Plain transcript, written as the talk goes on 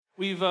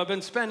We've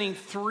been spending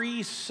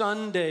 3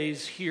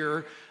 Sundays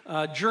here,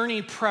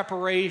 journey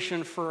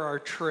preparation for our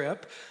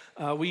trip.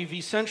 We've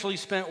essentially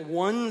spent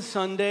one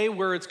Sunday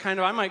where it's kind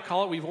of, I might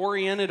call it, we've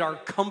oriented our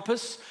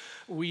compass.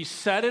 We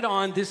set it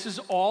on, this is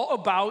all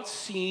about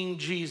seeing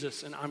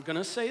Jesus. And I'm going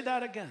to say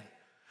that again.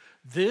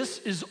 This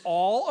is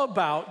all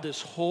about,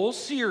 this whole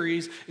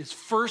series is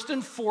first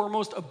and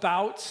foremost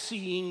about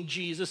seeing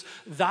Jesus.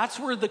 That's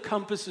where the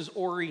compass is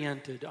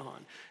oriented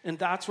on. And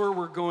that's where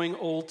we're going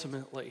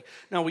ultimately.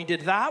 Now, we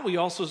did that. We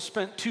also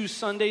spent 2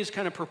 Sundays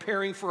kind of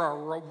preparing for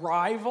our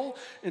arrival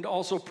and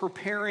also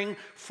preparing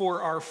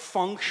for our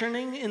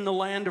functioning in the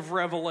land of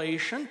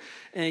Revelation.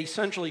 And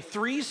essentially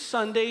 3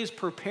 Sundays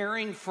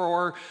preparing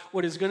for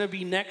what is going to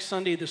be next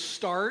Sunday, the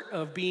start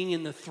of being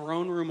in the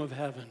throne room of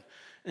heaven.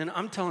 And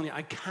I'm telling you,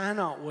 I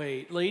cannot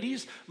wait.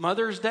 Ladies,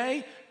 Mother's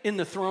Day in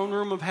the throne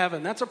room of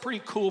heaven. That's a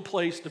pretty cool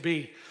place to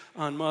be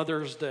on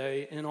Mother's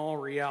Day in all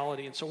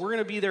reality. And so we're going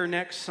to be there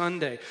next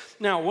Sunday.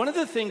 Now, one of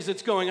the things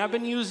that's going, I've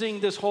been using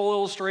this whole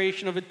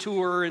illustration of a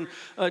tour and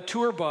a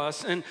tour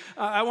bus. And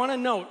I want to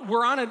note,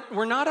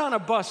 we're not on a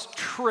bus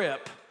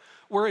trip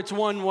where it's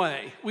one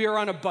way. We are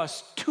on a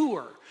bus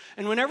tour.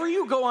 And whenever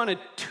you go on a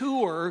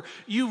tour,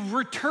 you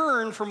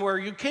return from where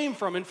you came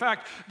from. In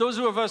fact, those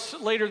of us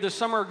later this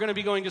summer are going to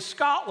be going to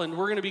Scotland.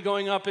 We're going to be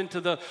going up into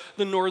the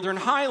Northern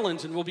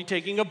Highlands, and we'll be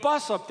taking a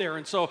bus up there.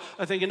 And so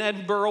I think in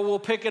Edinburgh we'll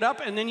pick it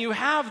up. And then you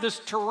have this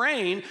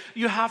terrain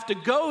you have to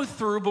go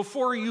through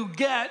before you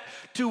get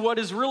to what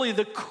is really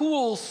the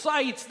cool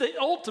sights that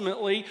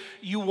ultimately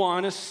you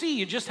want to see.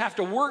 You just have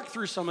to work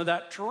through some of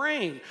that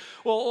terrain.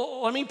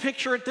 Well, let me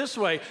picture it this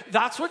way.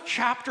 That's what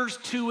chapters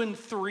 2 and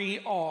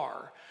 3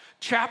 are.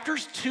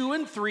 Chapters 2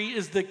 and 3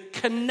 is the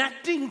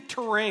connecting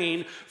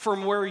terrain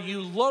from where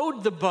you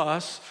load the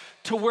bus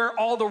to where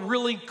all the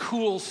really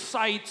cool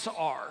sights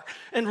are.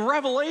 And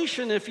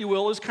Revelation, if you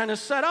will, is kind of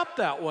set up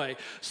that way.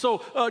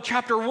 So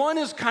chapter 1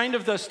 is kind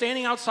of the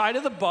standing outside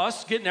of the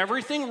bus, getting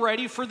everything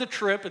ready for the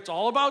trip. It's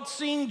all about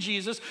seeing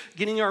Jesus,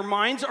 getting our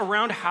minds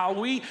around how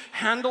we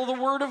handle the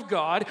Word of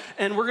God.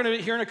 And we're going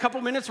to, here in a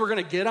couple minutes, we're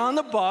going to get on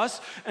the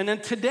bus. And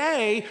then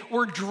today,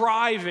 we're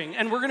driving.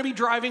 And we're going to be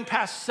driving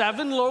past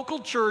 7 local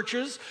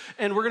churches.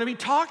 And we're going to be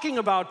talking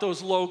about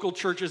those local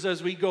churches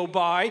as we go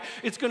by.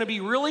 It's going to be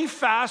really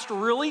fast,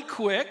 really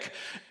quick.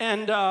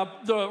 And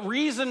the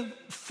reason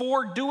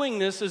for doing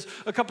this is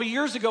a couple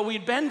years ago we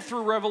had been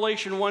through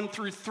Revelation 1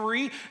 through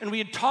 3, and we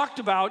had talked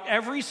about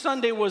every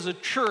Sunday was a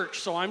church.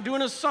 So I'm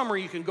doing a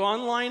summary. You can go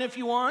online if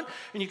you want,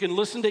 and you can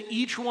listen to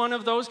each one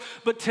of those.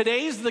 But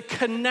today's the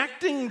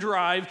connecting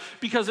drive,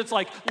 because it's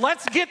like,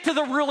 let's get to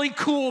the really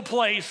cool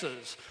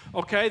places.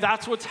 Okay,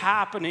 that's what's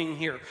happening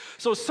here.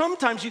 So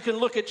sometimes you can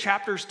look at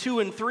chapters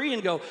 2 and 3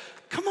 and go,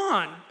 come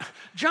on,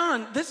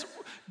 John,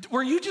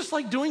 were you just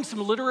like doing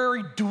some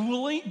literary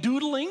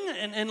doodling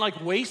and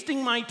like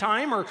wasting my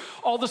time? Or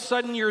all of a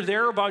sudden you're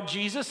there about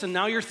Jesus and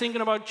now you're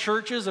thinking about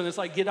churches and it's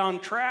like, get on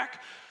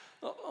track?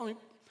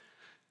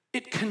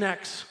 It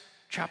connects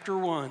chapter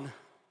 1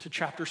 to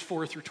chapters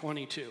 4 through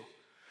 22.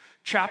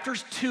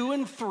 Chapters 2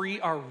 and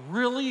 3 are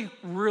really,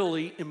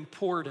 really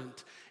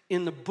important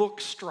in the book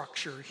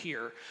structure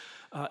here.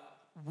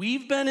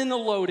 We've been in the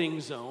loading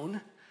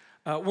zone.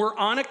 We're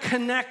on a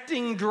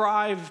connecting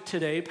drive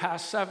today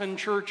past 7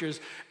 churches.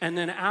 And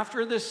then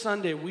after this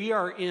Sunday, we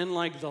are in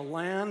like the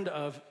land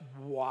of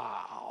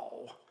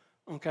wow.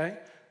 Okay?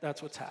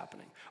 That's what's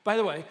happening. By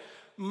the way,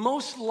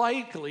 most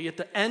likely at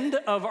the end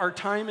of our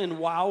time in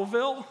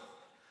Wowville,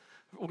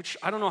 which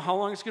I don't know how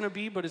long it's going to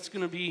be, but it's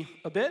going to be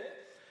a bit,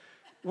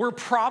 we're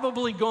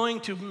probably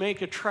going to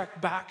make a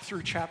trek back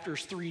through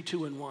chapters 3,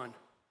 2, and 1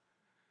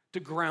 to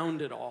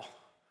ground it all.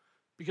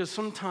 Because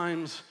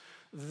sometimes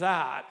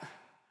that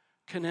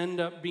can end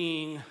up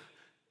being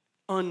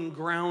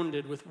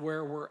ungrounded with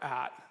where we're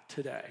at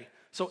today.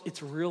 So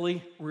it's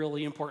really,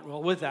 really important.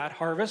 Well, with that,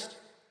 Harvest,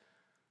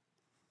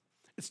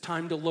 it's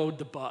time to load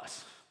the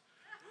bus.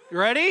 You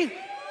ready?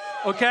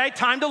 Okay,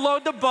 time to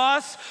load the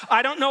bus.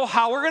 I don't know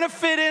how we're going to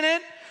fit in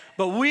it,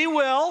 but we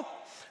will.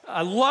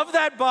 I love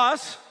that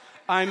bus.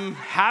 I'm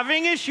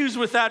having issues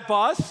with that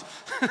bus,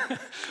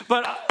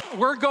 but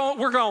we're going.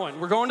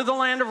 We're going to the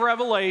land of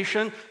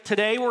Revelation.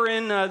 Today we're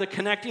in the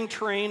connecting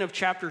terrain of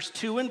chapters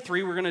 2 and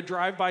 3. We're going to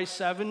drive by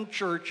 7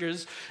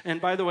 churches.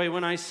 And by the way,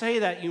 when I say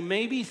that, you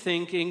may be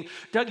thinking,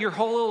 Doug, your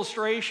whole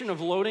illustration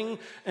of loading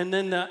and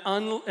then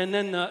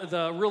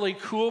the really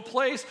cool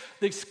place,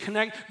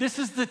 this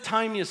is the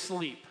time you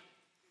sleep.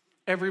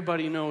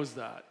 Everybody knows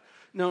that.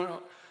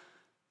 No.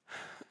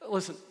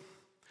 Listen.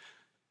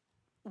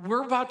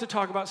 We're about to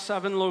talk about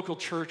 7 local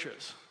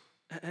churches.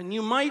 And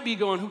you might be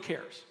going, who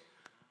cares?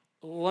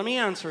 Let me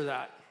answer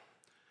that.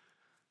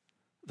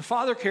 The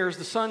Father cares,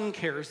 the Son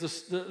cares,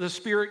 the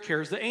Spirit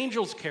cares, the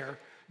angels care,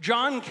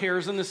 John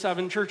cares, and the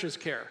 7 churches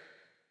care.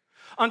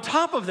 On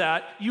top of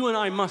that, you and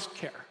I must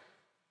care.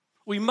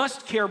 We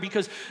must care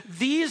because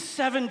these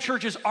 7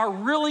 churches are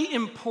really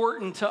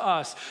important to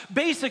us.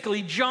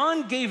 Basically,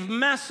 John gave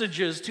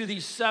messages to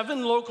these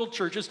 7 local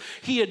churches.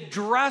 He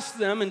addressed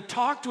them and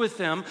talked with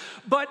them,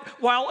 but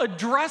while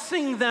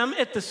addressing them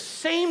at the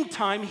same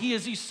time, he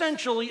is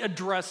essentially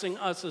addressing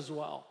us as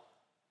well.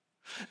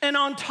 And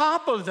on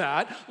top of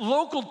that,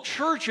 local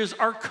churches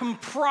are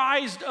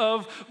comprised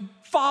of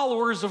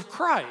followers of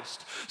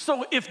Christ.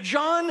 So if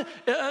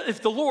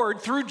the Lord,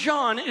 through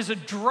John, is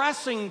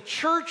addressing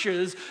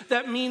churches,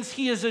 that means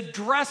he is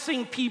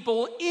addressing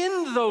people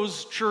in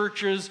those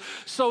churches.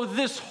 So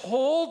this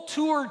whole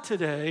tour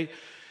today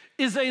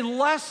is a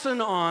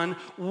lesson on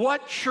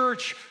what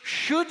church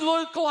should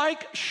look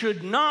like,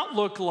 should not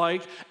look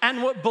like,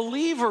 and what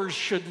believers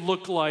should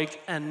look like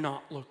and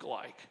not look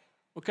like.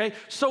 Okay,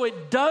 so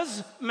it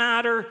does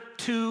matter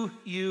to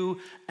you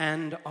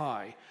and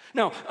I.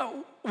 Now,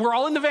 we're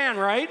all in the van,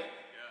 right?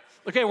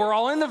 Yeah. Okay, we're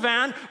all in the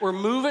van. We're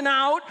moving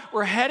out.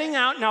 We're heading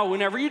out. Now,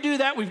 whenever you do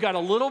that, we've got a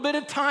little bit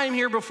of time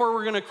here before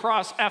we're going to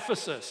cross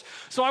Ephesus.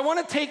 So I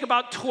want to take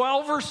about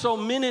 12 or so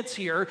minutes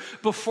here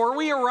before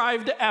we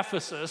arrive to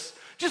Ephesus.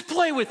 Just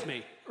play with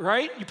me.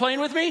 Right? You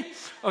playing with me?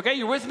 Okay,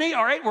 you're with me?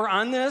 All right, we're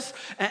on this,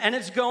 and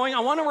it's going.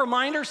 I want to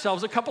remind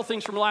ourselves a couple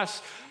things from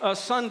last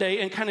Sunday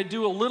and kind of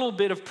do a little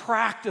bit of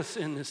practice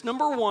in this.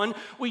 Number one,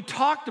 we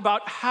talked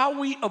about how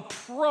we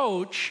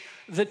approach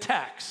the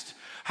text,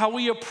 how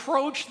we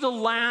approach the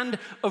land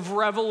of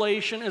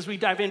Revelation as we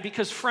dive in.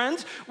 Because,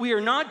 friends, we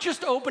are not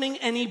just opening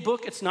any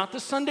book. It's not the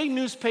Sunday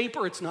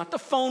newspaper. It's not the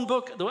phone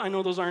book. I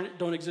know those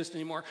don't exist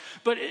anymore.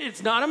 But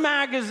it's not a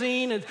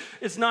magazine.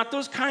 It's not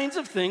those kinds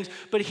of things.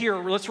 But here,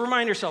 let's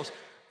remind ourselves,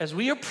 as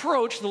we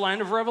approach the land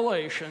of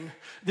Revelation,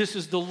 this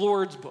is the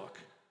Lord's book.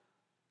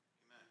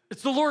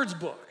 It's the Lord's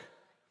book.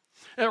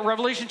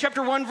 Revelation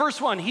chapter 1, verse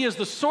 1, he is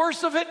the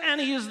source of it and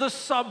he is the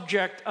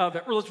subject of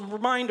it. Let's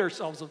remind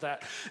ourselves of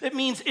that. It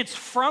means it's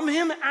from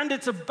him and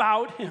it's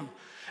about him.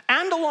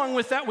 And along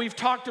with that, we've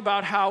talked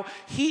about how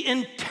he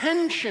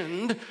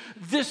intentioned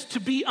this to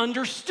be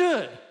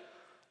understood.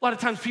 A lot of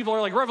times people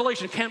are like,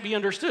 Revelation can't be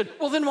understood.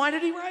 Well, then why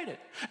did he write it?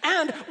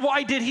 And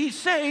why did he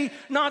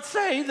not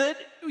say that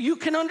you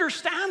can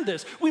understand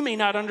this? We may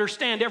not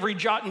understand every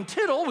jot and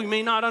tittle. We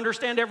may not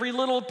understand every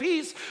little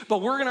piece, but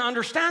we're going to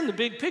understand the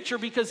big picture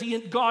because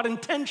God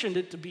intentioned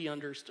it to be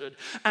understood.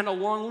 And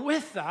along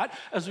with that,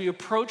 as we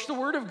approach the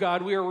Word of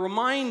God, we are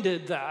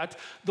reminded that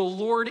the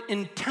Lord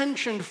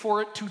intentioned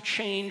for it to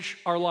change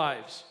our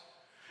lives.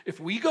 If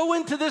we go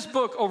into this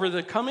book over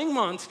the coming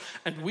months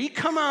and we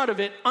come out of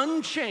it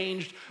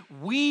unchanged,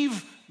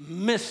 we've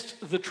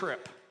missed the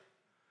trip.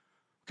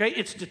 Okay,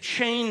 it's to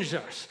change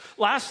us.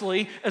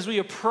 Lastly, as we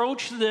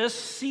approach this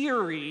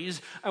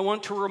series, I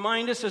want to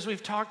remind us, as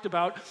we've talked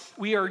about,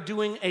 we are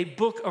doing a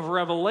book of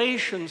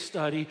Revelation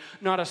study,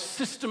 not a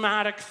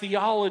systematic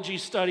theology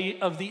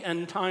study of the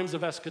end times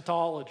of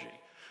eschatology.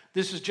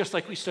 This is just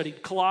like we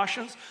studied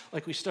Colossians,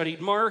 like we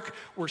studied Mark.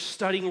 We're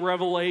studying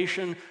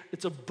Revelation.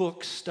 It's a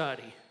book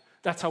study.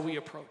 That's how we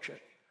approach it.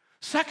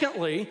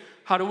 Secondly,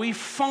 how do we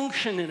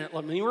function in it?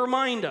 Let me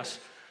remind us.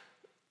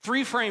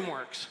 3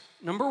 frameworks.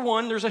 Number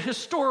 1, there's a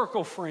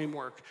historical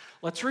framework.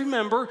 Let's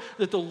remember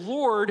that the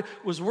Lord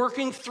was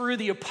working through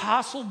the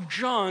Apostle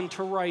John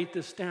to write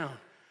this down.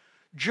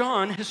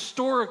 John,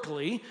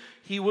 historically,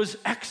 he was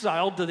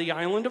exiled to the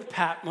island of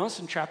Patmos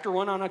in chapter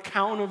 1 on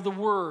account of the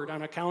word,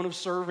 on account of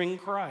serving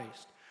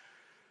Christ.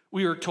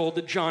 We are told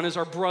that John is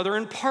our brother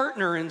and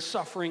partner in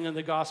suffering in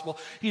the gospel.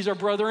 He's our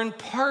brother and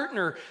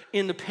partner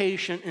in the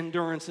patient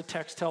endurance, the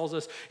text tells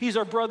us. He's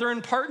our brother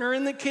and partner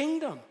in the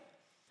kingdom.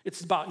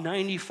 It's about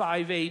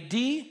 95 AD.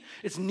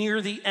 It's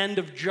near the end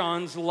of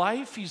John's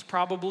life. He's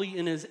probably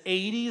in his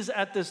 80s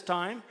at this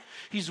time.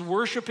 He's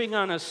worshiping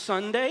on a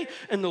Sunday,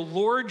 and the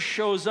Lord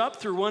shows up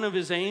through one of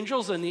his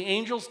angels, and the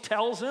angels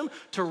tells him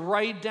to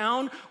write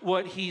down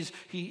what he's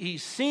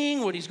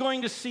seeing, what he's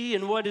going to see,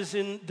 and what is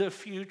in the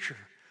future.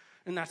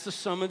 And that's the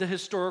sum of the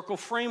historical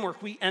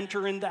framework. We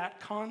enter in that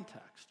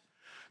context.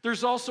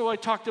 There's also, I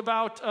talked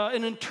about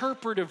an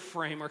interpretive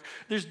framework.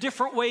 There's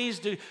different ways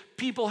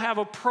people have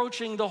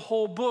approaching the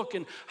whole book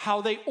and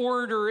how they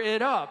order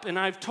it up. And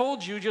I've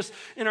told you just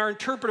in our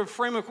interpretive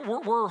framework,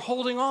 we're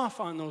holding off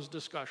on those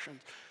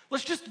discussions.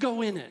 Let's just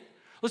go in it.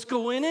 Let's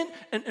go in it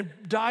and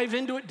dive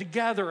into it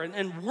together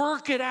and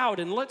work it out,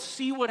 and let's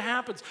see what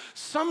happens.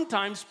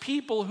 Sometimes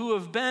people who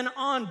have been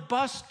on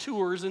bus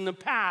tours in the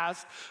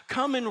past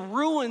come and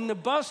ruin the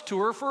bus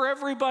tour for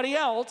everybody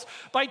else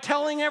by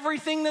telling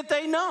everything that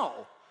they know.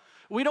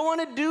 We don't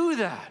want to do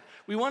that.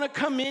 We want to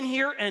come in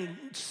here and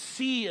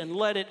see and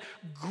let it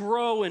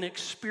grow and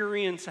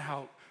experience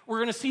out. We're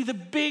going to see the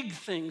big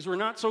things. We're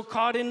not so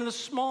caught into the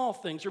small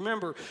things.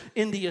 Remember,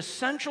 in the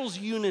essentials,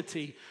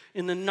 unity.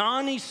 In the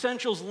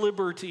non-essentials,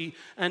 liberty.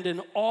 And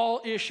in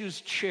all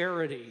issues,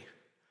 charity.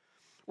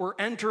 We're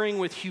entering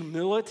with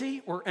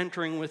humility. We're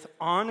entering with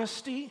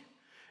honesty.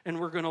 And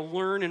we're going to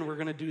learn, and we're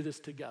going to do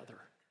this together.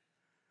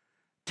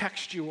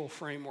 Textual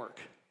framework.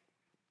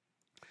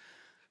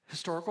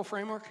 Historical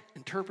framework,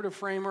 interpretive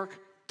framework,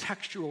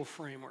 textual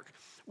framework.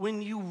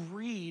 when you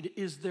read,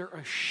 is there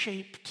a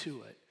shape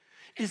to it?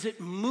 Is it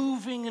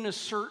moving in a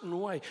certain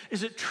way?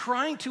 Is it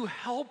trying to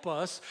help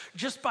us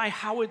just by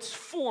how it's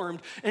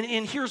formed?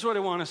 And here's what I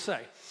want to say.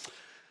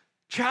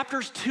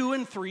 Chapters 2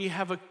 and 3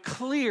 have a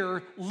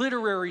clear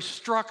literary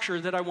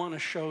structure that I want to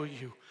show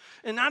you.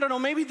 And I don't know,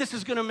 maybe this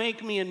is going to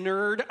make me a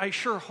nerd. I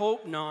sure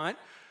hope not.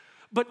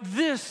 But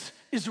this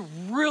is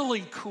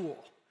really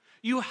cool.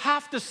 You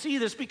have to see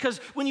this because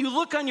when you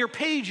look on your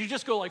page, you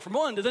just go like from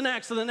one to the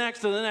next, to the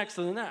next, to the next,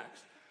 to the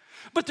next.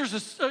 But there's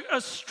a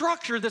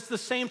structure that's the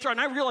same throughout.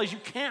 And I realize you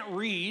can't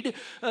read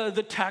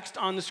the text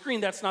on the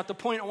screen. That's not the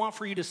point. I want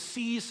for you to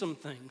see some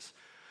things.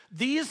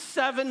 These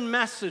 7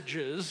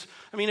 messages,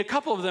 I mean, a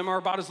couple of them are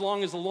about as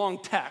long as a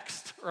long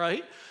text,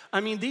 right? I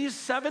mean, these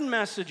 7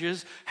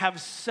 messages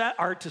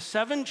are to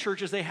 7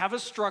 churches. They have a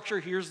structure.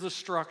 Here's the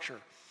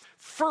structure.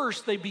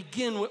 First, they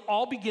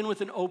all begin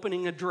with an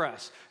opening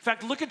address. In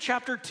fact, look at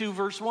chapter 2,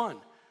 verse 1.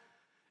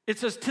 It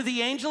says, to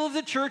the angel of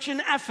the church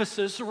in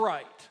Ephesus,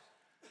 write.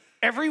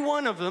 Every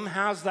one of them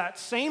has that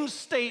same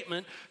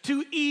statement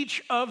to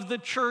each of the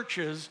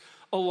churches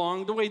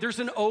along the way. There's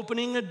an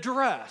opening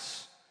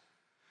address.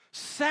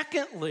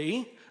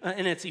 Secondly,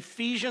 and it's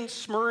Ephesians,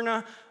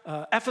 Smyrna,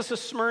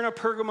 Ephesus, Smyrna,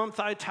 Pergamum,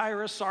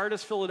 Thyatira,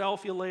 Sardis,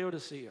 Philadelphia,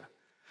 Laodicea.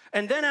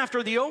 And then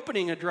after the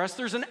opening address,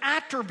 there's an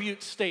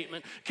attribute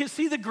statement. Can you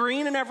see the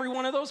green in every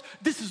one of those?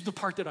 This is the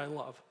part that I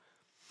love.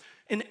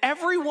 In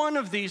every one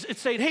of these,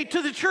 it's saying, hey,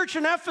 to the church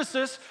in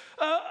Ephesus,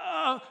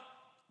 I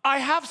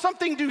have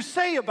something to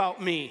say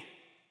about me.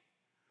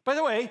 By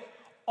the way,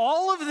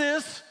 all of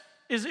this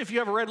is, if you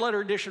have a red letter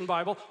edition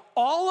Bible,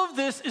 all of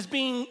this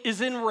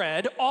is in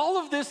red. All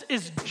of this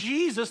is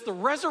Jesus, the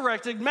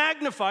resurrected,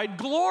 magnified,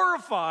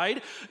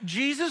 glorified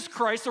Jesus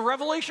Christ, the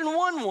Revelation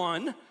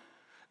 1:1.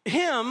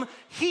 Him,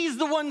 he's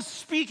the one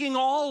speaking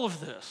all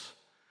of this.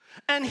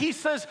 And he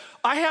says,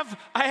 I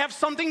have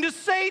something to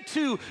say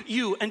to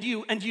you and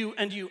you and you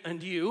and you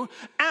and you.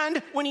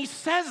 And when he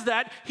says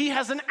that, he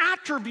has an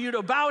attribute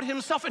about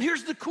himself. And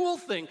here's the cool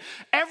thing.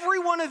 Every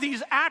one of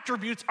these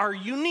attributes are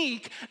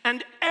unique,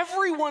 and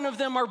every one of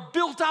them are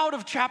built out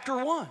of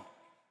chapter 1.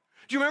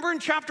 Do you remember in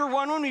chapter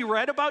 1 when we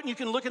read about, and you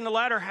can look in the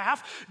latter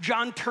half,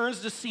 John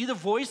turns to see the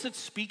voice that's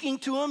speaking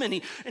to him, and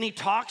he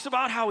talks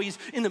about how he's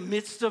in the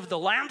midst of the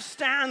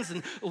lampstands,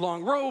 and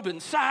long robe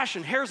and sash,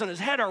 and hairs on his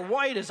head are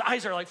white, his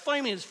eyes are like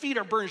flaming, his feet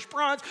are burnished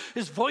bronze,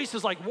 his voice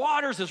is like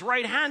waters, his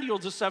right hand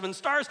yields the 7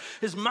 stars,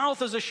 his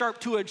mouth is a sharp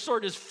two-edged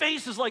sword, his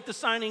face is like the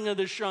shining of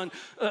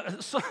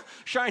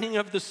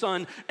the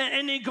sun,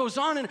 and it goes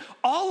on, and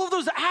all of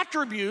those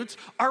attributes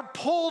are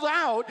pulled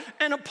out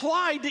and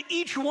applied to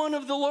each one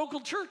of the local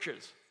churches.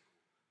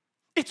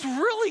 It's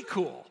really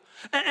cool.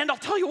 And I'll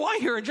tell you why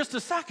here in just a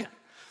second.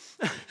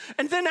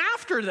 And then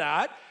after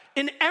that,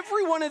 in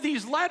every one of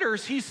these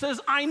letters, he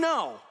says, I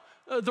know,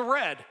 the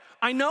red.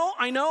 I know,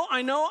 and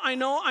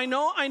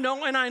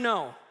I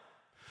know.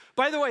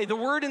 By the way, the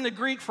word in the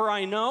Greek for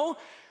I know,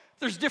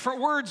 there's different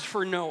words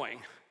for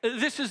knowing.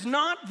 This is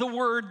not the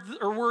word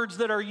or words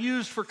that are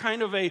used for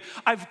kind of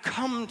I've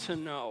come to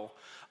know.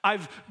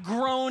 I've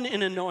grown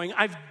in a knowing.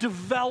 I've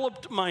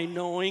developed my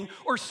knowing,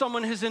 or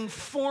someone has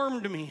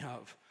informed me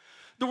of.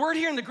 The word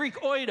here in the Greek,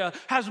 oida,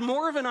 has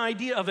more of an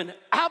idea of an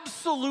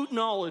absolute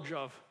knowledge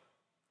of.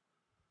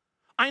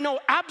 I know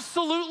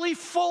absolutely,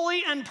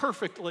 fully, and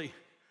perfectly.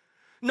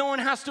 No one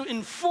has to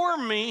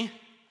inform me.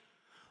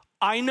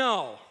 I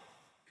know.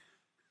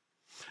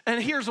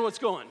 And here's what's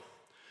going.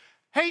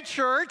 Hey,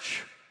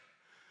 church,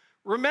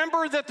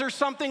 remember that there's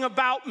something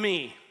about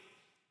me.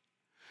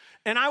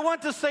 And I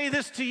want to say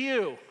this to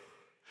you.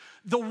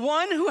 The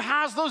one who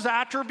has those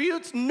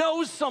attributes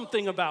knows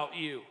something about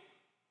you.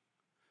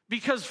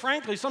 Because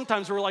frankly,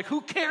 sometimes we're like,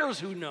 who cares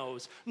who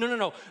knows?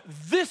 No.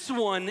 This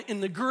one in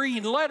the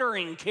green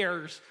lettering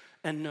cares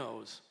and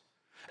knows.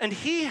 And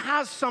he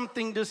has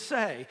something to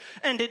say.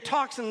 And it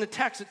talks in the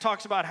text, it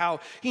talks about how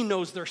he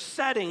knows their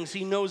settings.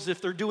 He knows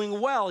if they're doing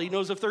well. He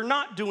knows if they're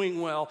not doing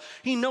well.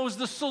 He knows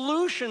the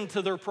solution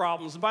to their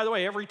problems. And by the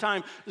way, every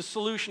time the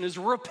solution is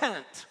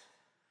repent.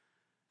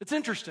 It's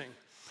interesting.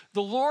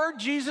 The Lord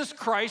Jesus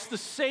Christ, the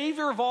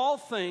Savior of all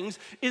things,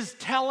 is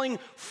telling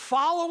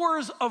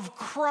followers of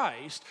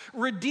Christ,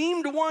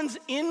 redeemed ones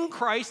in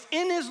Christ,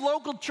 in his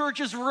local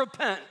churches,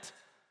 repent.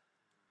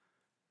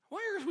 Why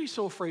are we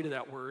so afraid of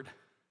that word?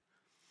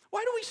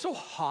 Why do we so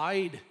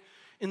hide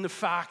in the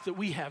fact that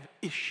we have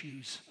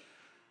issues,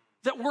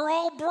 that we're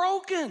all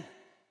broken?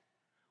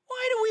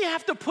 Why do we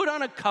have to put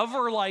on a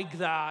cover like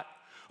that?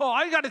 Oh,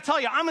 I got to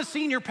tell you, I'm a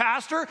senior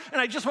pastor, and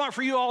I just want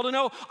for you all to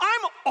know,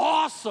 I'm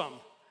awesome.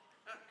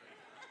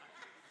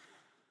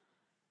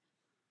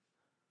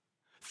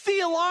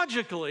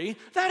 Theologically,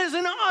 that is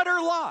an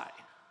utter lie.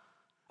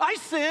 I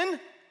sin.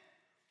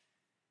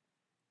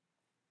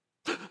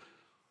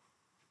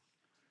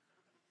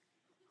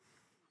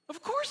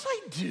 Of course I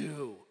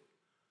do.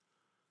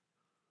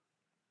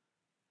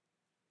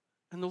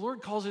 And the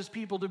Lord calls his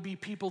people to be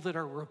people that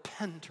are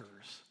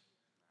repenters.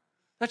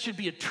 That should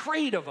be a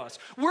trait of us.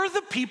 We're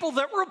the people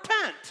that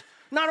repent,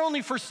 not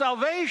only for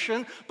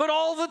salvation, but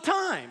all the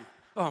time.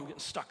 Oh, I'm getting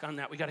stuck on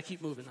that. We got to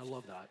keep moving. I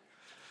love that.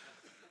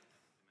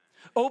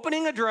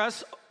 Opening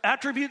address,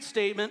 attribute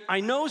statement, I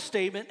know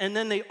statement, and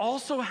then they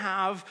also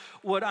have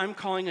what I'm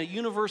calling a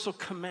universal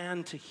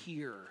command to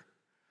hear.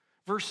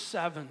 Verse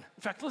 7.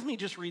 In fact, let me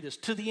just read this.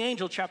 To the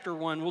angel, chapter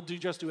 1, we'll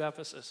just do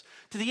Ephesus.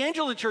 To the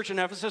angel of the church in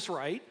Ephesus,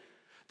 write,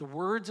 the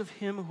words of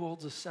him who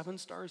holds the 7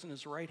 stars in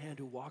his right hand,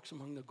 who walks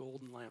among the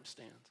golden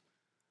lampstands.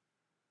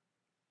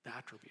 The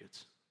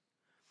attributes.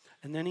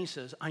 And then he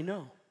says, I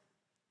know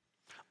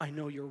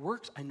your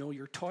works, I know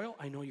your toil,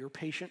 I know your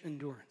patient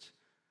endurance.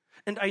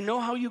 And I know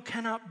how you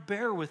cannot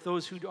bear with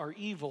those who are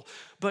evil,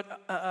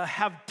 but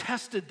have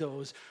tested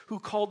those who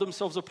called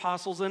themselves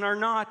apostles and are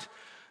not,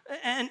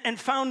 and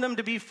found them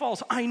to be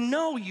false. I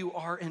know you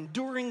are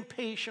enduring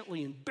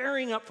patiently and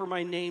bearing up for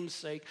my name's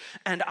sake,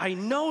 and I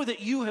know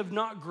that you have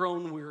not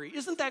grown weary.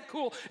 Isn't that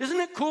cool? Isn't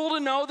it cool to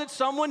know that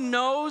someone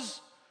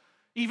knows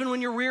even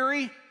when you're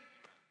weary?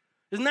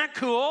 Isn't that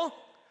cool?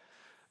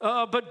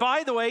 But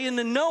by the way, in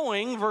the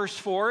knowing, verse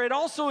 4, it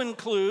also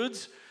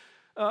includes,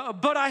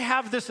 but I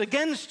have this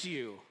against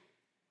you.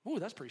 Ooh,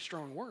 that's pretty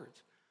strong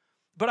words.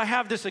 But I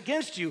have this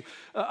against you.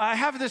 I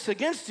have this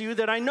against you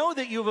that I know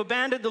that you have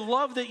abandoned the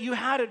love that you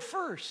had at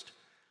first.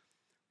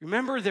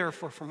 Remember,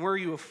 therefore, from where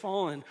you have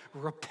fallen,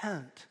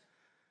 repent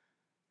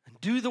and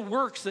do the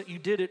works that you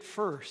did at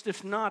first.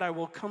 If not, I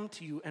will come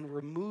to you and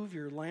remove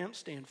your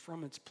lampstand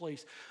from its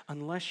place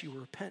unless you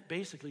repent.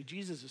 Basically,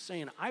 Jesus is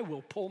saying, I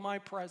will pull my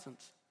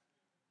presence.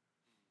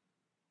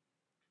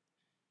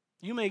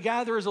 You may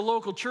gather as a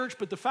local church,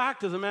 but the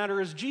fact of the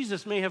matter is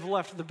Jesus may have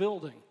left the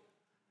building.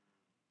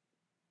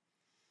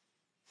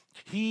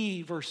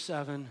 He, verse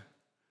 7,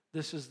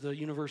 this is the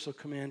universal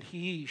command.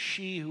 He,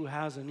 she who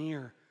has an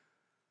ear,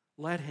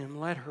 let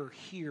her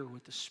hear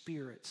what the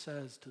Spirit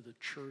says to the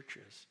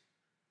churches.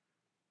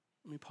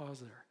 Let me pause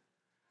there.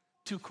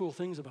 2 cool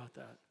things about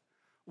that.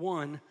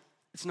 1,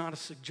 it's not a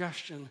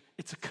suggestion,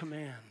 it's a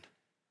command.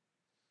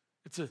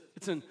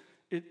 It's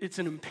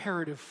an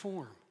imperative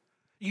form.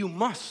 You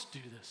must do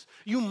this.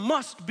 You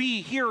must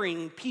be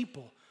hearing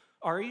people.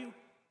 Are you?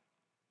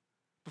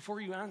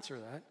 Before you answer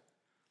that,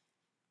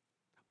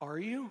 are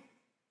you?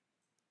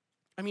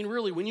 I mean,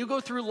 really, when you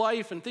go through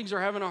life and things are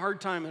having a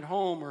hard time at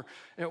home or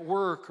at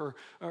work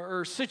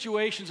or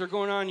situations are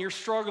going on, you're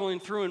struggling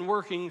through and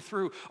working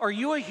through, are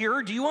you a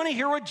hearer? Do you want to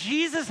hear what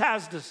Jesus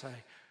has to say?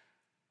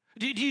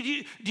 Do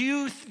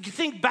you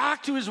think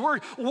back to his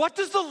word? What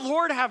does the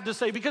Lord have to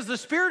say? Because the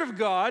Spirit of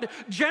God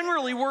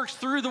generally works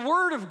through the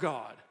word of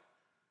God.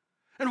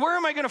 And where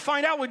am I going to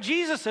find out what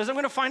Jesus says? I'm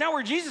going to find out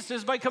where Jesus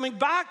is by coming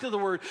back to the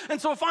Word.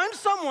 And so if I'm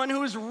someone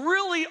who is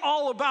really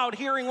all about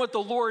hearing what the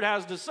Lord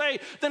has to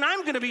say, then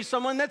I'm going to be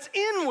someone that's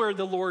in where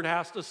the Lord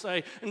has to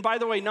say. And by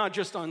the way, not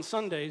just on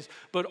Sundays,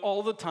 but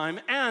all the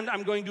time. And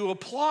I'm going to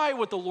apply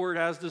what the Lord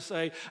has to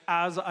say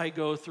as I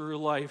go through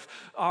life.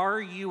 Are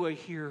you a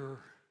hearer?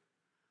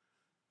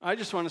 I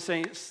just want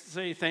to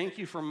say thank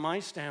you from my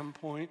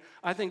standpoint.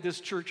 I think this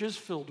church is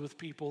filled with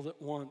people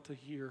that want to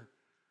hear.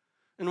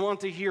 And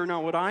want to hear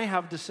not what I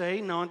have to say,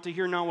 not to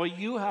hear not what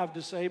you have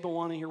to say, but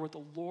want to hear what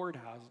the Lord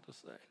has to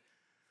say.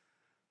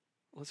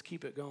 Let's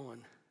keep it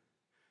going.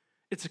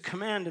 It's a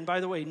command, and by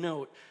the way,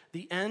 note,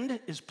 the end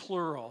is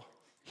plural.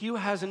 He who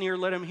has an ear,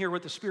 let him hear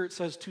what the Spirit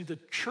says to the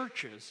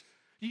churches.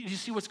 You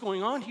see what's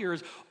going on here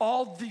is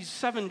all these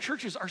 7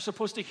 churches are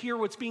supposed to hear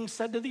what's being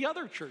said to the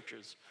other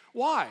churches.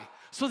 Why?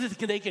 So that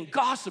they can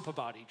gossip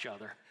about each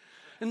other.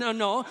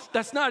 No,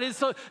 that's not it.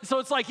 So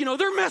it's like,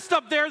 they're messed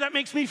up there, that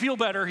makes me feel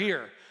better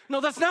here. No,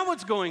 that's not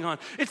what's going on.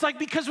 It's like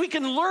because we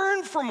can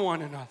learn from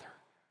one another.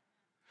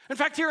 In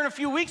fact, here in a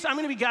few weeks, I'm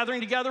going to be gathering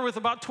together with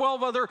about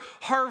 12 other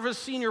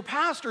Harvest senior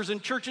pastors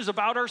in churches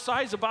about our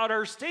size, about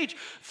our stage,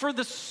 for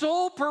the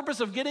sole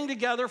purpose of getting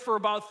together for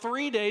about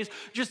 3 days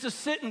just to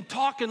sit and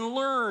talk and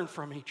learn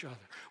from each other.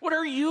 What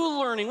are you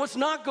learning? What's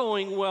not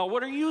going well?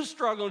 What are you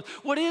struggling with?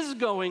 What is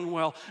going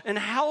well? And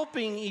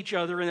helping each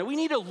other in that. We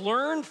need to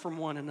learn from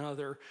one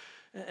another.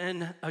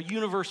 And a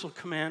universal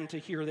command to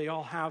hear, they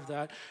all have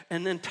that.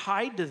 And then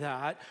tied to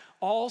that,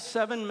 all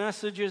 7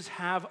 messages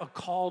have a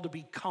call to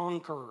be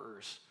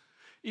conquerors.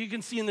 You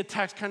can see in the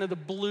text kind of the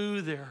blue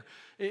there.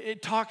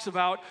 It talks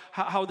about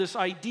how this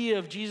idea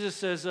of Jesus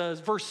says,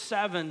 verse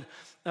 7,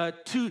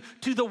 to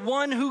the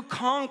one who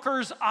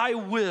conquers, I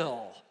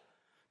will.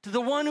 To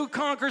the one who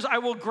conquers, I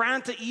will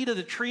grant to eat of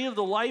the tree of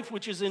the life,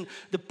 which is in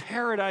the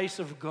paradise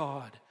of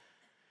God.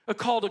 A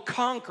call to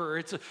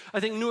conquer. I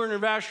think Newer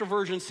International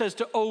Version says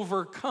to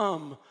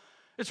overcome.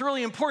 It's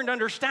really important to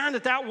understand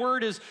that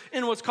word is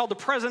in what's called the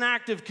present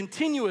active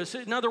continuous.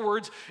 In other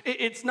words,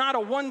 it's not a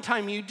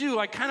one-time you do.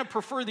 I kind of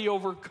prefer the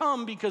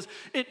overcome because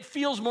it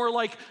feels more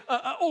like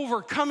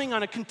overcoming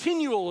on a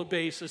continual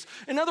basis.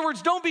 In other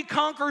words, don't be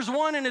conquerors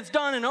one and it's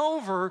done and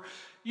over.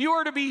 You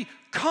are to be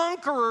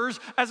conquerors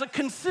as a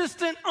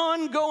consistent,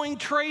 ongoing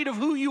trait of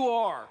who you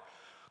are.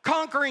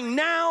 Conquering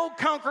now,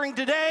 conquering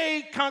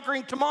today,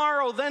 conquering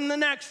tomorrow, then the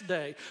next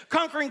day.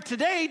 Conquering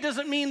today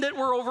doesn't mean that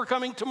we're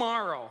overcoming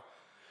tomorrow.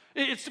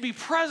 It's to be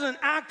present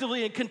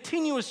actively, a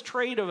continuous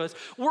trait of us.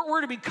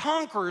 We're to be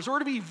conquerors. We're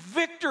to be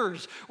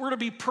victors. We're to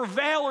be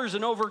prevailers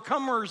and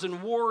overcomers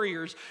and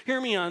warriors.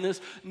 Hear me on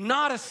this.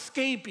 Not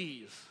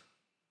escapees.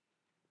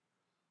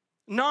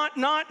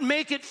 Not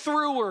make it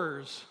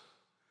throughers.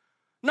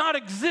 Not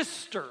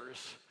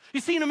existers. You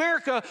see, in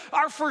America,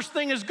 our first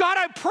thing is, God,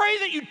 I pray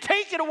that you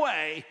take it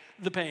away,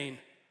 the pain.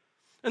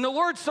 And the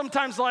Lord's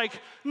sometimes like,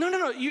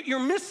 no, you're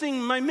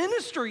missing my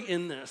ministry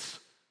in this.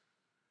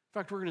 In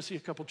fact, we're going to see a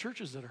couple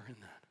churches that are in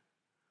that.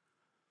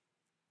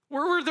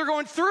 Where they're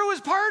going through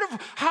is part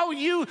of how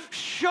you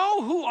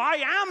show who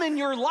I am in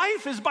your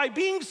life is by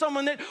being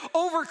someone that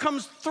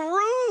overcomes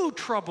through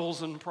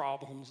troubles and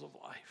problems of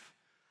life.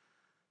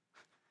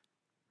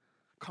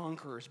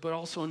 Conquerors, but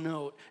also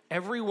note,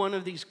 every one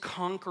of these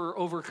conquer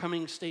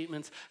overcoming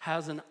statements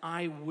has an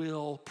I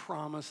will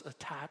promise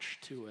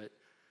attached to it.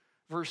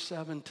 Verse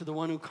 7, to the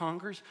one who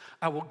conquers,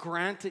 I will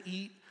grant to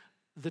eat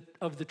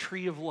of the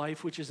tree of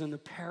life, which is in the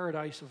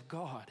paradise of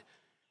God.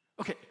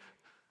 Okay,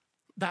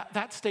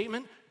 that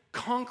statement,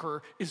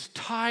 conquer, is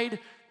tied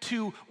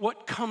to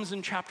what comes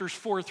in chapters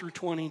 4 through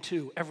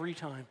 22 every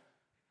time.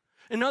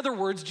 In other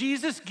words,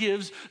 Jesus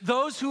gives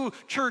those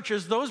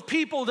churches, those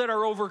people that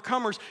are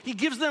overcomers, he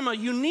gives them a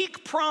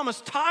unique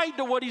promise tied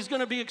to what he's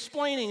going to be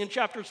explaining in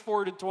chapters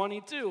 4 to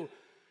 22.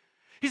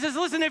 He says,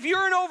 listen, if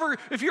you're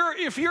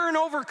an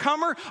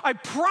overcomer, I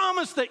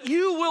promise that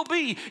you will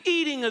be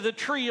eating of the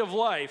tree of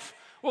life.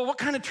 Well, what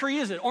kind of tree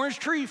is it? Orange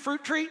tree,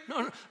 fruit tree?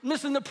 No,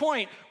 missing the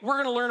point. We're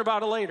going to learn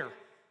about it later.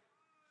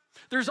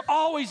 There's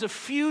always a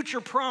future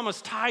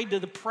promise tied to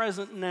the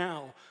present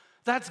now.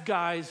 That's,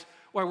 guys,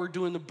 why we're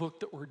doing the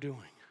book that we're doing.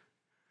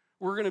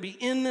 We're going to be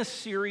in this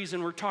series,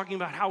 and we're talking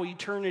about how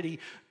eternity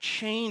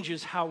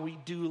changes how we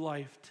do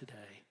life today.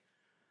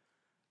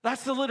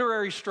 That's the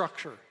literary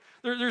structure.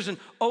 There's an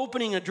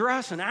opening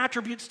address, an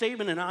attribute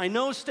statement, an I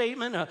know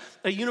statement,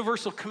 a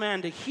universal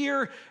command to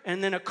hear,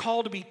 and then a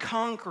call to be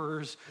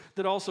conquerors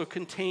that also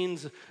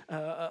contains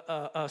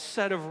a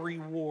set of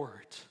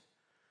rewards.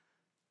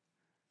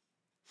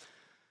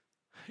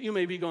 You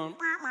may be going,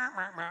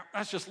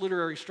 that's just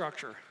literary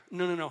structure.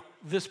 No.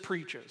 This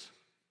preaches.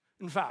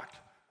 In fact,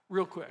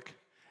 real quick,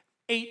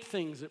 8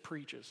 things it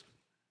preaches.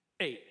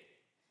 8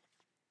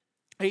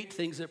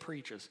 things it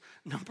preaches.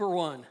 Number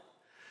 1,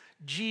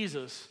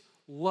 Jesus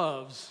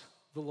loves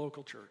the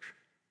local church.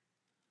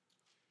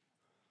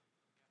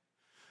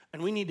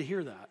 And we need to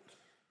hear that.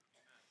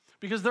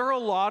 Because there are a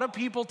lot of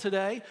people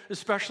today,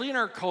 especially in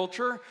our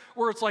culture,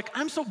 where it's like,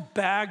 I'm so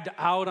bagged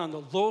out on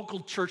the local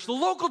church. The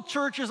local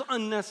church is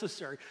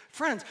unnecessary.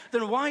 Friends,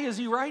 then why is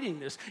he writing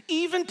this?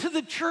 Even to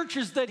the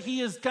churches that he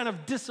is kind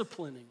of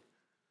disciplining.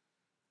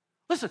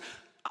 Listen,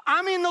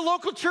 I'm in the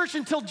local church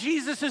until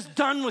Jesus is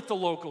done with the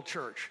local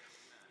church.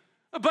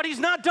 But he's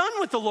not done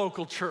with the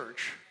local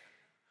church.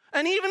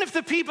 And even if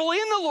the people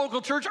in the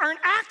local church aren't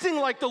acting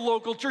like the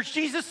local church,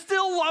 Jesus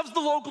still loves the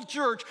local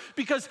church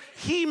because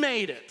he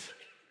made it.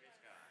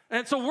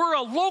 And so we're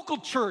a local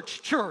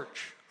church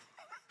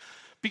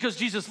because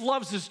Jesus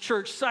loves his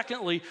church.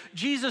 Secondly,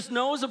 Jesus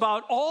knows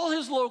about all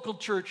his local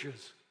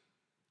churches,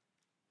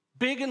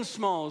 big and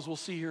small, as we'll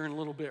see here in a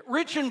little bit,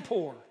 rich and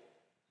poor,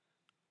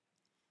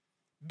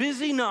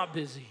 busy, not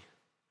busy.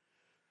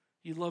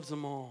 He loves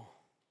them all,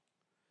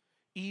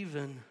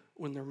 even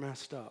when they're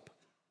messed up.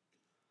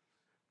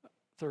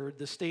 Third,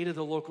 the state of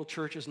the local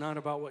church is not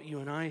about what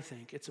you and I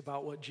think. It's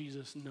about what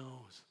Jesus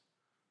knows.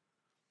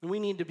 And we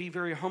need to be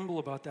very humble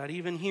about that,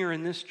 even here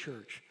in this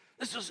church.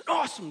 This is an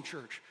awesome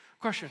church.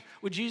 Question,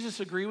 would Jesus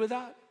agree with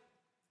that?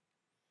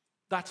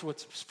 That's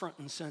what's front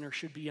and center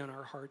should be on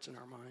our hearts and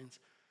our minds.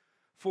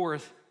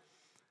 Fourth,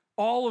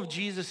 all of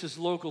Jesus'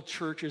 local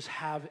churches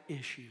have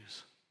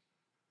issues.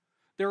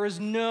 There is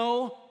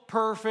no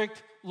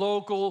perfect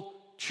local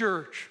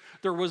church.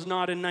 There was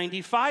not in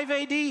 95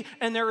 AD,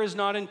 and there is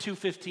not in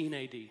 215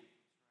 AD.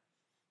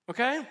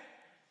 Okay?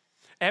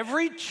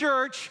 Every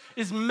church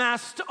is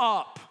messed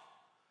up,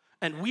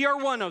 and we are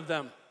one of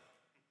them.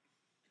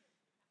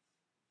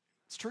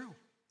 It's true.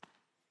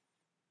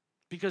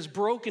 Because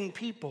broken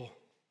people,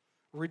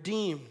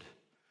 redeemed,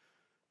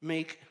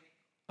 make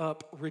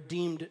up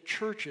redeemed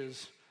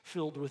churches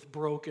filled with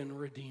broken,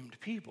 redeemed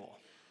people.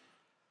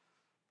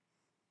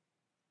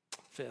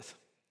 Fifth,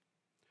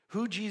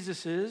 who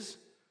Jesus is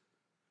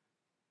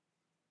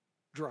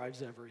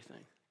drives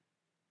everything.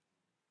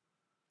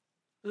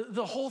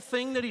 The whole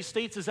thing that he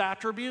states as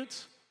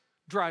attributes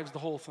drives the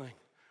whole thing.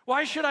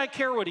 Why should I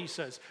care what he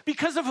says?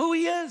 Because of who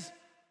he is.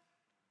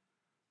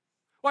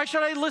 Why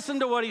should I listen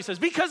to what he says?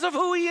 Because of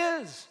who he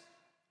is.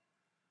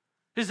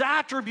 His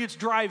attributes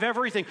drive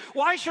everything.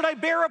 Why should I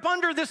bear up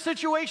under this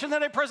situation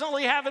that I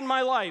presently have in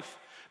my life?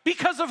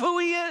 Because of who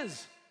he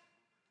is.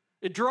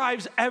 It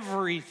drives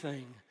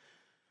everything.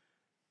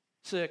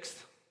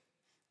 Sixth,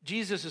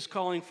 Jesus is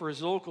calling for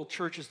his local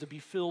churches to be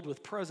filled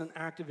with present,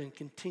 active, and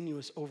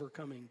continuous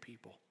overcoming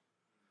people.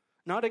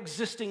 Not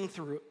existing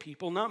through it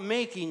people, not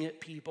making it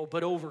people,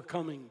 but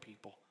overcoming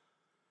people.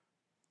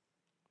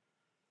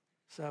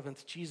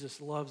 Seventh, Jesus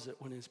loves it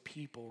when his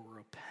people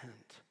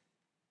repent.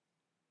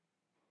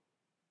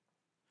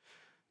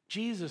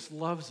 Jesus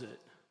loves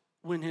it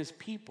when his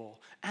people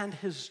and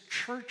his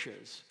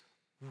churches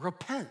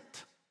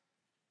repent.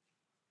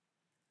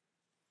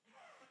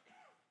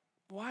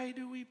 Why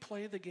do we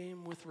play the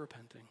game with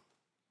repenting?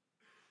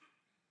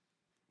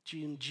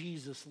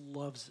 Jesus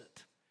loves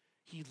it.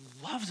 He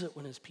loves it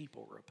when his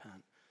people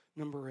repent.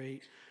 Number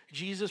 8,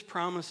 Jesus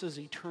promises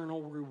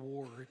eternal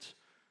rewards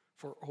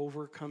for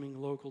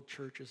overcoming local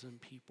churches and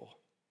people.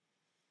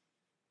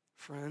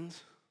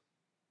 Friends,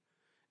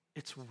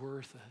 it's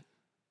worth it.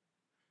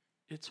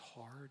 It's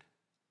hard,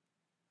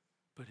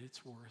 but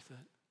it's worth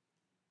it.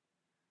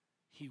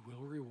 He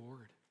will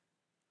reward.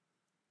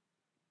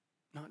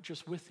 Not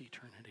just with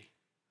eternity,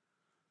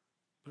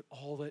 but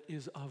all that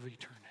is of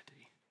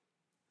eternity.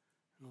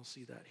 And we'll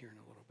see that here in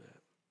a little bit.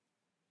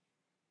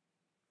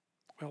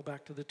 Well,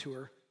 back to the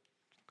tour.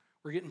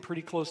 We're getting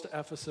pretty close to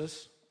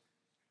Ephesus.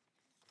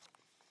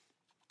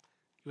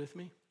 You with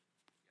me?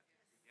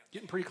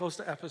 Getting pretty close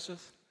to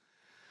Ephesus.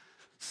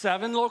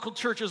 7 local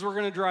churches we're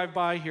going to drive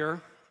by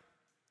here.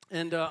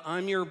 And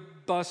I'm your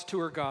bus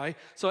tour guy.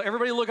 So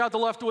everybody look out the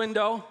left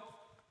window.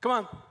 Come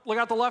on, look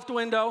out the left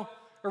window.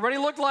 Everybody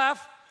look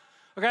left.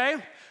 Okay?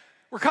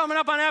 We're coming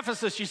up on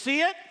Ephesus. You see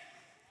it?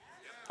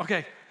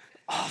 Okay,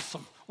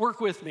 awesome.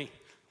 Work with me.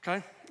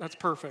 Okay? That's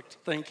perfect.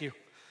 Thank you.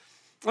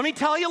 Let me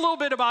tell you a little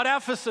bit about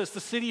Ephesus, the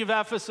city of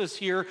Ephesus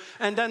here,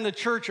 and then the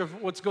church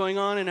of what's going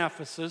on in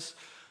Ephesus.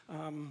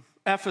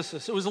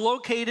 Ephesus. It was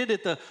located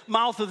at the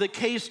mouth of the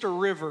Cayster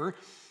River.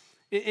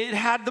 It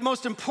had the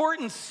most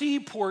important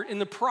seaport in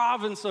the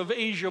province of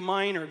Asia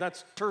Minor.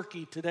 That's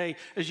Turkey today,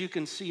 as you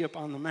can see up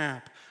on the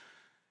map.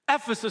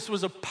 Ephesus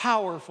was a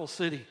powerful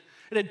city.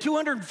 It had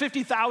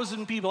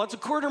 250,000 people. That's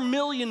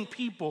 250,000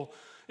 people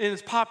in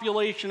its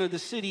population of the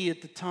city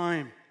at the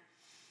time.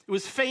 It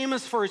was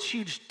famous for its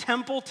huge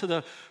temple to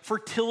the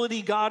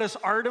fertility goddess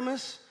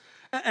Artemis.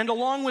 And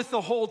along with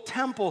the whole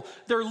temple,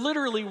 there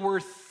literally were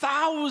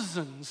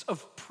thousands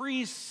of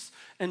priests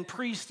and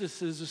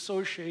priestesses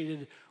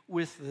associated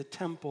with the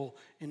temple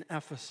in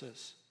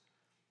Ephesus.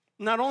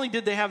 Not only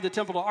did they have the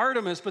temple to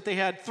Artemis, but they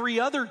had 3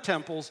 other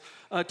temples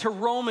to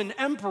Roman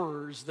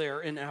emperors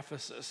there in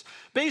Ephesus.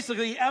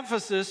 Basically,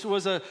 Ephesus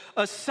was a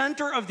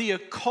center of the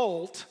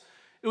occult.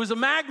 It was a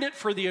magnet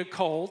for the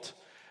occult.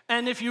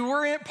 And if you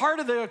were part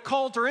of the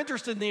occult or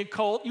interested in the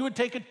occult, you would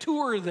take a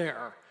tour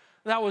there.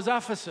 That was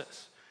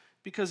Ephesus,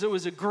 because it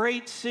was a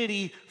great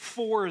city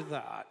for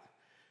that.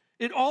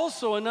 It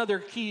also, another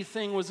key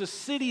thing, was a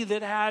city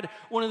that had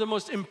one of the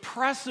most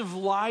impressive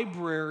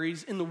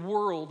libraries in the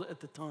world at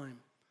the time.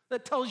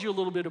 That tells you a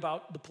little bit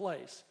about the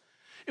place.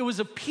 It was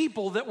a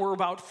people that were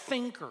about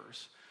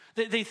thinkers.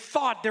 They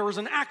thought there was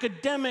an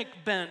academic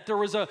bent. There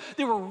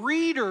were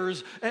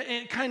readers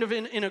kind of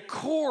in a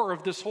core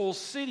of this whole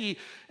city.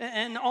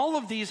 And all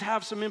of these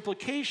have some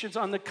implications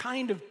on the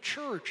kind of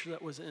church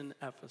that was in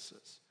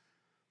Ephesus.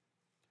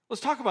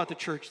 Let's talk about the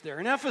church there.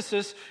 In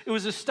Ephesus, it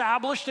was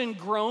established and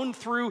grown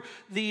through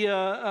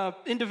the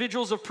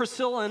individuals of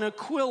Priscilla and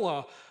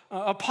Aquila.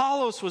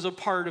 Apollos was a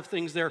part of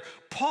things there.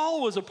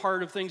 Paul was a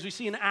part of things we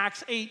see in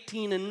Acts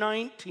 18 and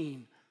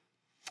 19.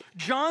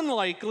 John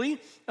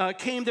likely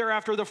came there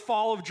after the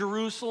fall of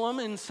Jerusalem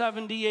in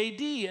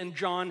 70 AD, and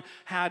John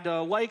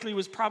likely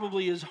was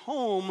probably his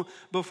home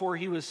before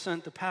he was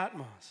sent to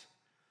Patmos.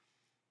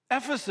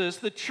 Ephesus,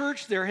 the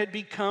church there, had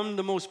become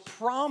the most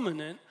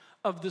prominent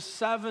of the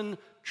 7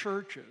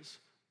 churches.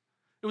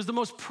 It was the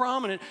most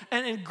prominent,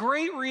 and in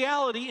great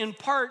reality, in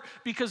part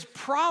because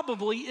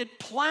probably it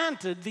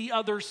planted the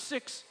other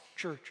 6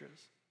 churches.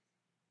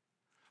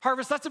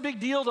 Harvest, that's a big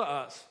deal to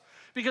us.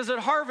 Because at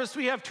Harvest,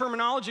 we have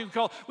terminology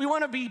we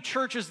want to be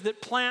churches that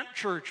plant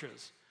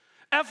churches.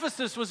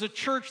 Ephesus was a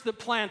church that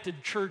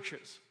planted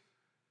churches.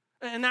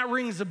 And that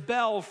rings a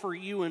bell for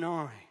you and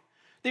I.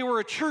 They were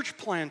a church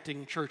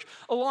planting church.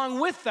 Along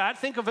with that,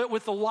 think of it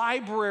with the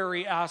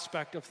library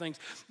aspect of things.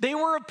 They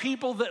were a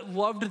people that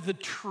loved the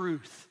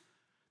truth.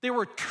 They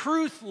were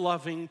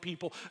truth-loving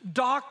people.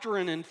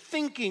 Doctrine and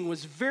thinking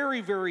was very,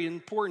 very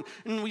important.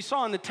 And we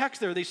saw in the text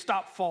there, they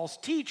stopped false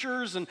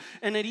teachers, and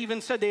it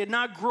even said they had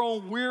not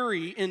grown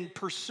weary in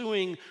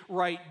pursuing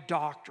right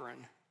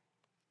doctrine.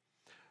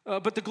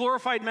 But the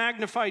glorified,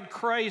 magnified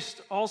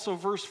Christ, also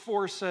verse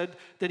 4 said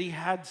that he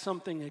had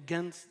something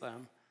against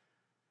them.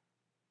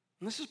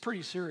 And this is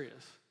pretty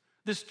serious.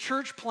 This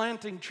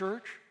church-planting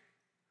church,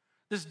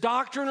 this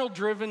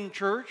doctrinal-driven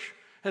church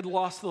had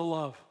lost the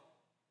love.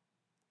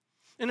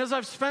 And as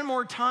I've spent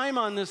more time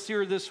on this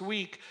here this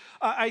week,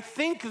 I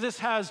think this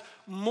has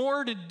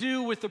more to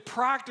do with the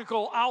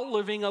practical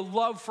outliving a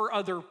love for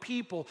other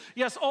people.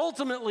 Yes,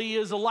 ultimately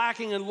is a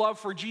lacking in love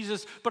for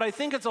Jesus, but I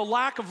think it's a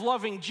lack of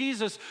loving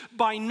Jesus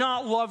by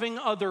not loving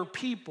other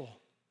people.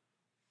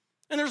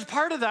 And there's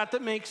part of that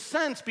makes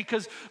sense,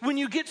 because when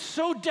you get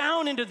so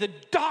down into the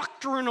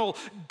doctrinal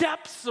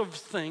depths of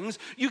things,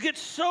 you get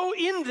so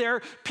in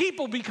there,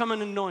 people become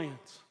an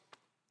annoyance,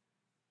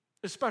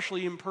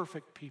 especially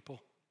imperfect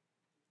people.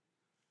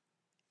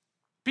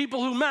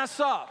 People who mess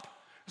up.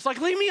 It's like,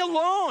 leave me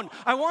alone.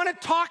 I want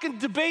to talk and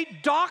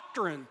debate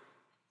doctrine.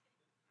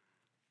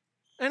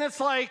 And it's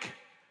like,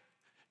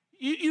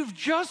 You've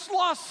just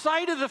lost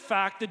sight of the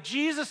fact that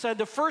Jesus said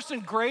the first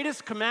and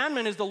greatest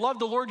commandment is to love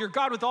the Lord your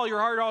God with all your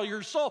heart, all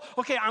your soul.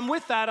 Okay, I'm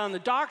with that on the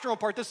doctrinal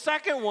part. The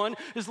second one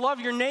is love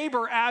your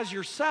neighbor as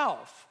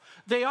yourself.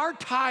 They are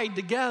tied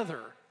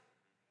together.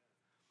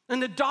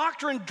 And the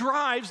doctrine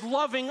drives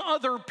loving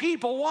other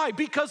people. Why?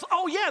 Because,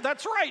 oh yeah,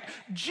 that's right,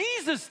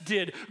 Jesus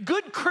did.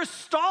 Good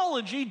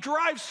Christology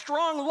drives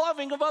strong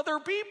loving of other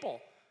people.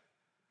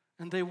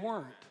 And they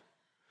weren't.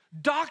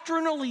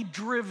 Doctrinally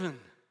driven.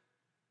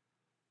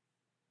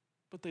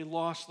 But they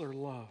lost their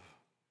love.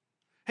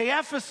 Hey,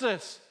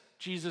 Ephesus,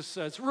 Jesus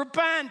says,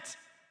 repent.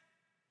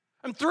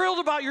 I'm thrilled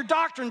about your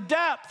doctrine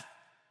depth.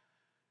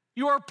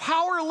 You are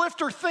power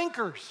lifter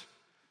thinkers.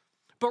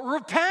 But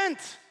repent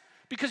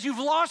because you've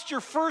lost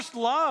your first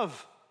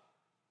love.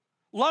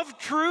 Love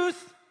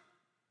truth,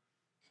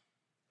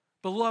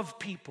 but love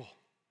people.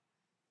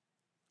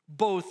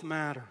 Both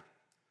matter.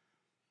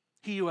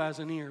 He who has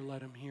an ear,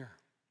 let him hear.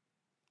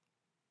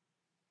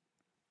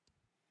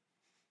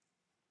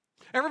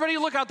 Everybody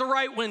look out the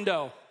right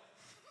window.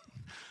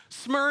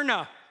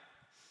 Smyrna.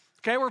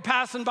 Okay, we're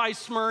passing by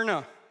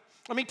Smyrna.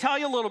 Let me tell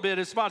you a little bit.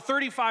 It's about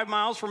 35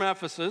 miles from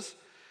Ephesus.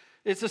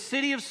 It's a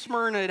city of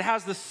Smyrna. It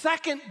has the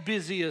second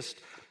busiest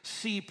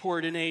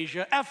seaport in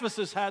Asia.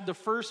 Ephesus had the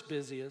first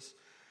busiest.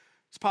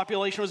 Its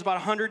population was about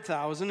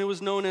 100,000. It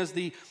was known as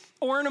the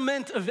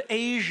ornament of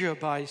Asia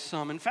by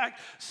some. In fact,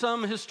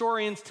 some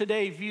historians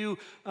today view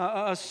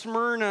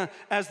Smyrna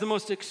as the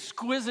most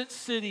exquisite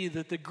city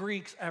that the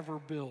Greeks ever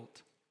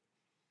built.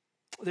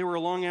 They were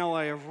a long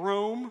ally of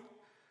Rome.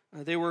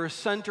 They were a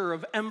center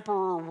of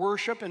emperor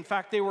worship. In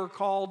fact, they were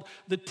called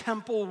the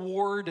temple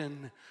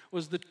warden,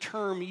 was the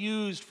term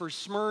used for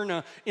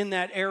Smyrna in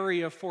that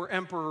area for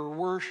emperor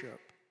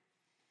worship.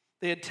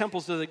 They had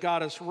temples to the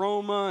goddess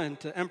Roma and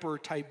to Emperor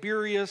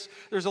Tiberius.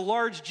 There's a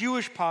large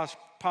Jewish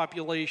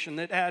population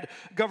that had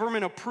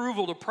government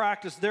approval to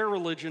practice their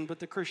religion, but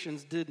the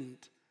Christians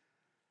didn't.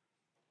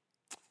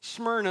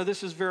 Smyrna,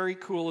 this is very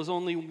cool, is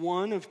only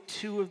one of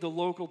two of the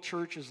local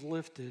churches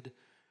listed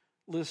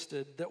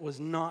that was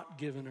not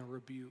given a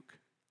rebuke.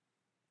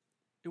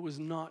 It was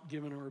not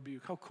given a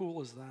rebuke. How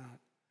cool is that?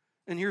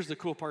 And here's the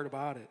cool part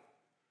about it.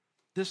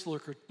 This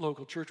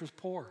local church was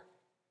poor.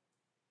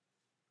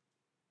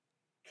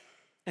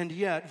 And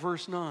yet,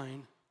 verse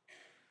 9,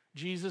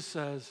 Jesus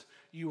says,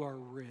 you are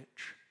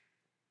rich.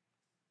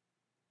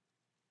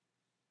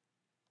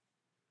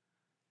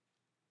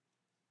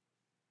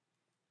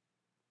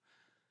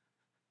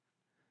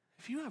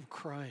 If you have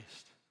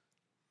Christ,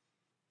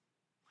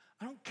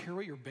 I don't care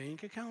what your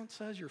bank account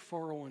says, your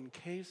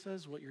 401k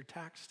says, what your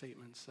tax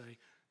statements say.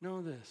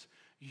 Know this,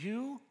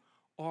 you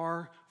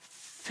are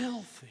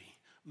filthy,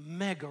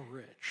 mega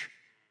rich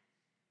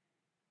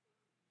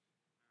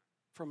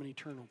from an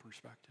eternal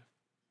perspective.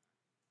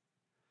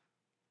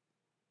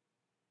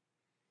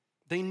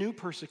 They knew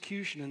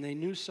persecution and they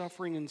knew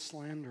suffering and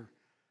slander.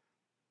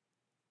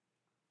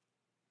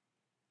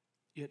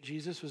 Yet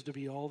Jesus was to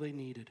be all they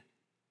needed.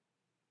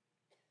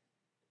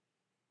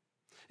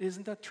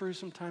 Isn't that true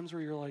sometimes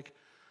where you're like,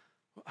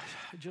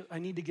 I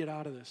need to get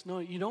out of this? No,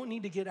 you don't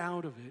need to get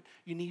out of it.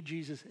 You need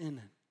Jesus in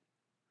it.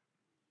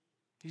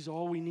 He's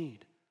all we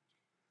need.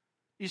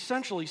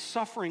 Essentially,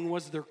 suffering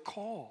was their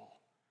call.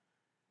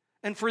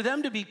 And for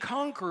them to be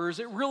conquerors,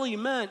 it really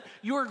meant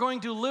you are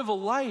going to live a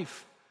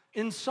life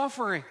in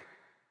suffering.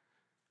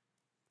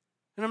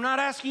 And I'm not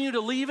asking you to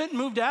leave it and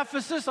move to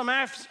Ephesus. I'm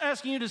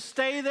asking you to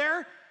stay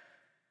there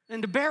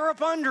and to bear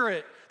up under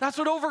it. That's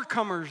what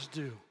overcomers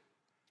do.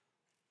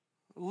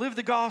 Live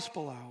the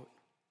gospel out.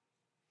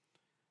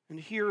 And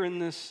here in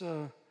this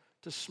to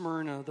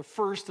Smyrna, the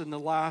first and the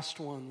last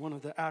one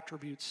of the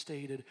attributes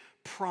stated,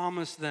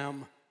 promise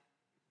them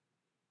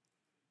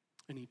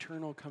an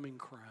eternal coming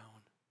crown.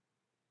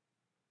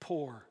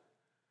 Poor,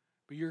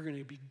 but you're going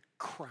to be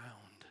crowned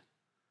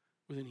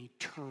with an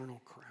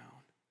eternal crown.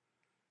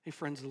 Hey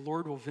friends, the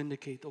Lord will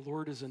vindicate. The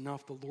Lord is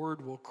enough. The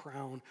Lord will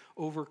crown.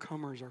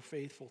 Overcomers are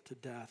faithful to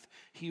death.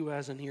 He who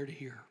has an ear to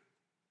hear.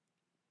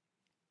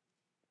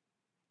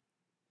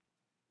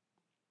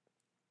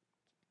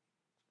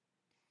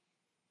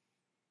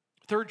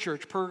 Third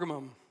church,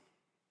 Pergamum.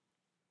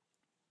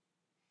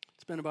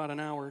 It's been about an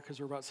hour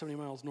because we're about 70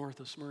 miles north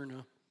of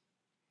Smyrna.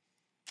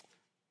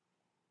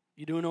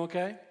 You doing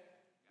okay?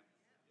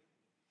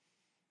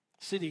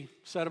 City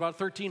sat about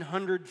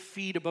 1,300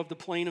 feet above the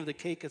plain of the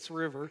Caicus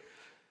River.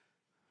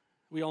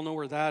 We all know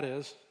where that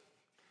is.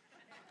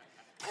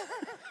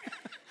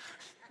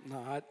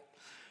 Not.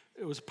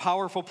 It was a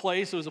powerful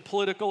place. It was a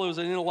political, it was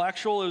an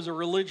intellectual, it was a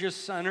religious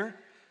center.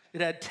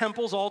 It had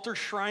temples, altars,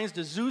 shrines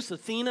to Zeus,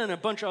 Athena, and a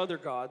bunch of other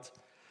gods.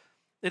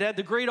 It had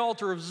the great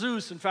altar of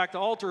Zeus. In fact, the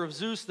altar of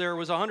Zeus there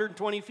was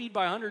 120 feet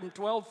by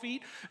 112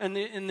 feet, and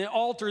the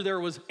altar there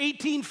was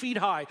 18 feet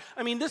high.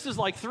 I mean, this is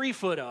like 3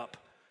 foot up,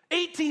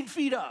 18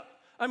 feet up.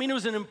 I mean, it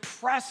was an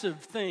impressive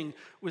thing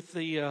with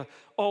the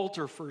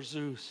altar for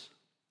Zeus.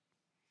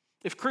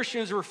 If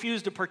Christians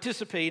refused to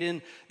participate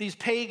in these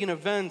pagan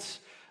events,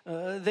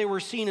 they were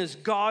seen as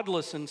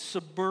godless and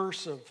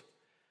subversive.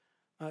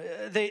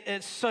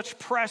 Such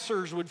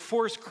pressures would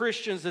force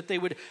Christians that they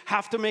would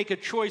have to make a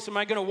choice. Am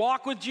I going to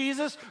walk with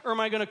Jesus or am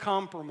I going to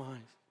compromise?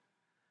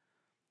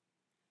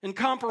 And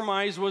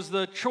compromise was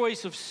the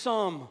choice of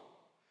some.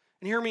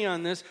 And hear me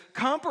on this.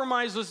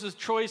 Compromise was the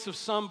choice of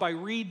some by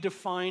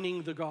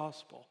redefining the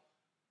gospel.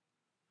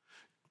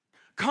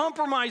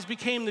 Compromise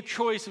became the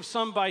choice of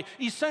some by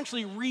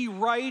essentially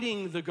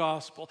rewriting the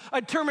gospel.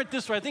 I'd term it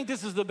this way. I think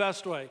this is the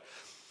best way.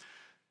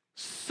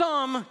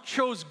 Some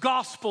chose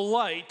gospel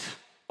light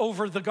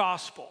over the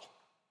gospel.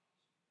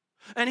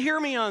 And hear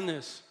me on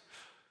this.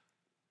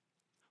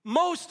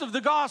 Most of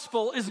the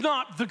gospel is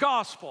not the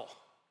gospel.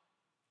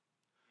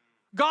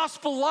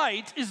 Gospel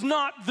light is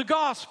not the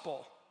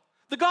gospel.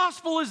 The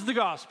gospel is the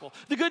gospel.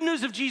 The good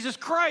news of Jesus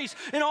Christ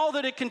and all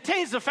that it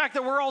contains, the fact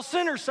that we're all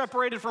sinners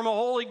separated from a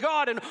holy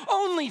God, and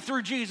only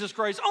through Jesus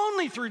Christ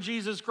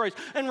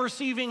and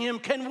receiving Him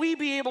can we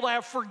be able to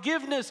have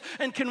forgiveness,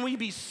 and can we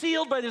be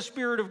sealed by the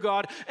Spirit of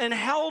God and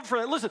held for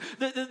that. Listen,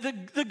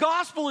 the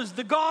gospel is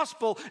the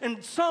gospel,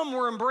 and some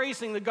were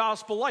embracing the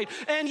gospel light.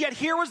 And yet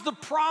here was the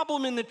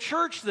problem in the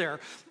church there,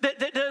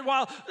 that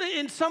while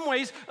in some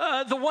ways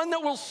the one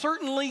that will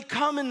certainly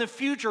come in the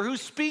future, who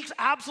speaks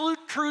absolute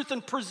truth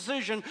and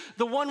precision,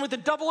 the one with the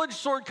double-edged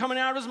sword coming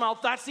out of his mouth,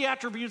 that's the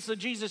attributes that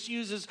Jesus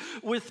uses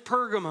with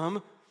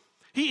Pergamum.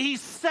 He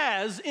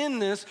says in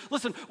this,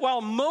 listen, while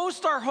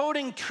most are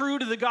holding true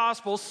to the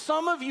gospel,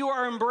 some of you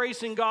are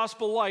embracing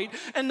gospel light,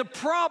 and the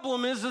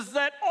problem is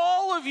that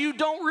all of you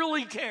don't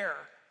really care.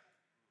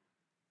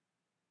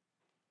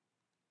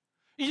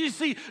 You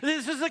see,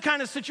 this is the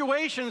kind of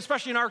situation,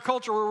 especially in our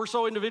culture where we're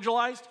so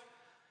individualized.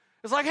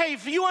 It's like, hey,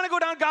 if you want to go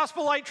down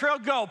gospel light trail,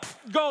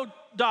 go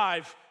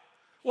dive,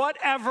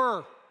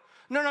 whatever.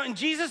 No, and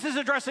Jesus is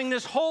addressing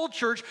this whole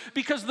church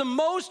because the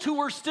most who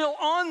were still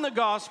on the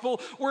gospel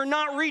were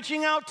not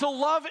reaching out to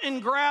love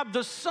and grab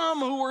the some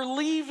who were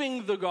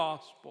leaving the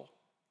gospel.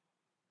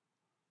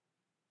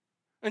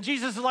 And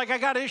Jesus is like, I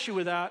got an issue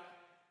with that.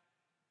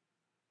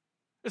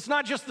 It's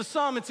not just the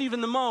some, it's even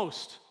the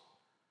most.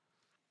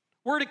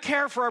 We're to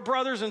care for our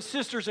brothers and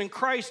sisters in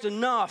Christ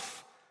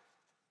enough,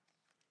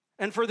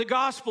 and for the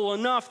gospel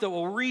enough that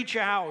we'll reach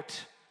out.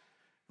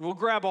 We'll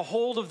grab a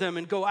hold of them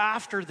and go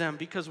after them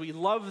because we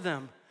love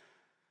them,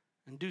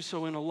 and do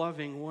so in a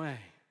loving way.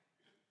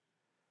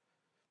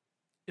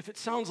 If it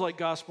sounds like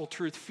gospel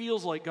truth,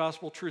 feels like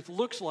gospel truth,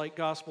 looks like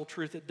gospel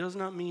truth, it does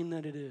not mean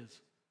that it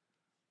is.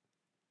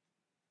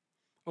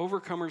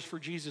 Overcomers for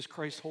Jesus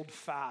Christ hold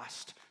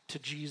fast to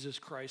Jesus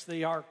Christ.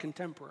 They are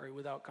contemporary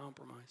without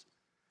compromise.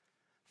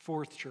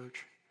 Fourth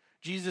church,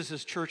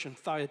 Jesus' church in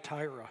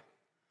Thyatira.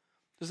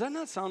 Does that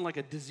not sound like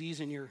a disease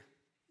in your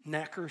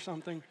neck or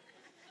something?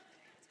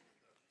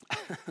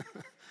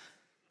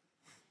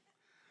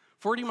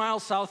 40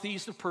 miles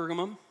southeast of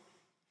Pergamum,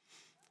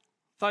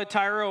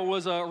 Thyatira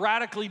was a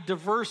radically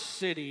diverse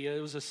city.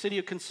 It was a city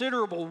of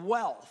considerable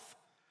wealth.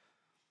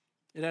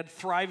 It had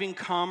thriving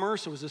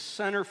commerce. It was a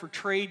center for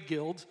trade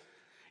guilds.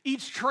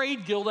 Each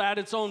trade guild had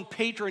its own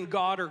patron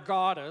god or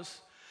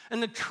goddess.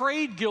 And the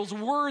trade guilds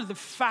were the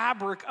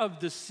fabric of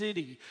the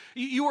city.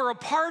 You were a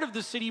part of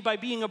the city by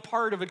being a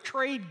part of a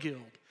trade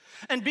guild.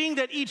 And being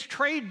that each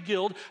trade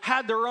guild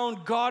had their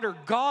own god or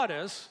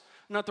goddess,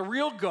 not the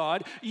real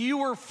God, you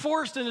were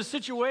forced in a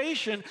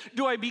situation,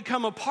 do I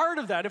become a part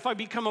of that? If I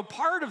become a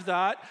part of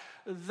that,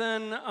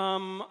 then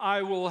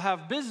I will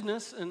have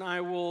business and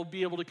I will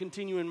be able to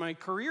continue in my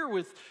career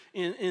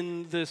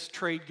in this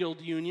trade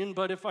guild union.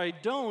 But if I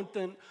don't,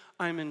 then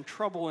I'm in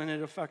trouble and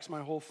it affects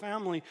my whole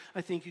family.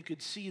 I think you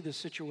could see the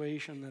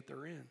situation that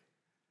they're in.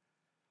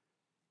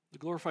 The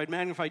glorified,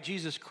 magnified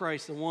Jesus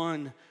Christ, the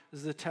one,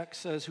 as the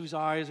text says, whose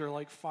eyes are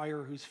like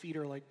fire, whose feet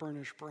are like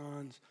burnished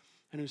bronze,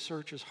 and who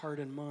searches heart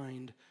and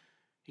mind,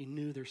 he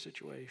knew their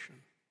situation.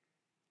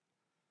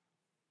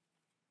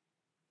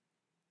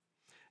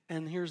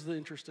 And here's the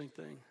interesting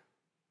thing.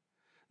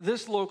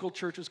 This local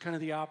church is kind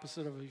of the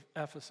opposite of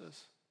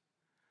Ephesus.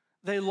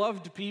 They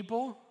loved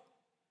people,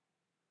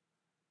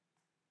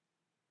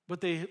 but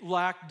they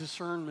lacked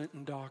discernment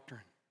and doctrine.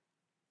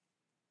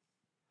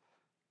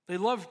 They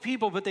loved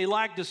people, but they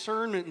lacked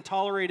discernment and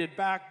tolerated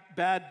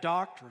bad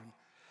doctrine.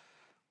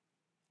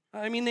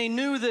 I mean, they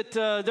knew that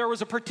there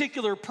was a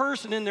particular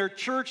person in their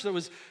church that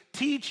was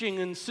teaching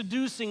and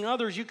seducing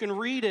others. You can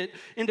read it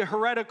into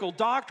heretical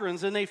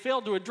doctrines, and they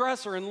failed to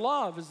address her in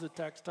love, as the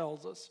text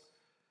tells us.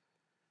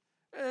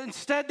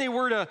 Instead, they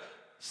were to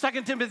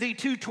 2 Timothy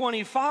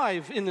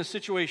 2:25 in this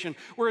situation,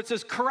 where it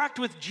says, correct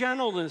with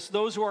gentleness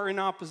those who are in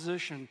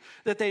opposition,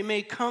 that they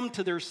may come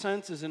to their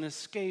senses and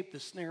escape the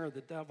snare of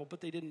the devil.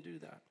 But they didn't do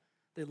that.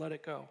 They let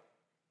it go.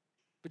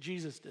 But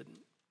Jesus didn't.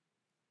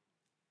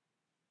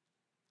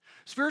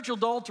 Spiritual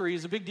adultery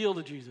is a big deal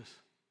to Jesus.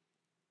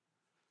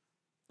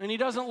 And he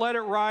doesn't let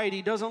it ride.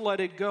 He doesn't let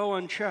it go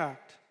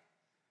unchecked.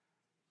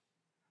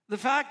 The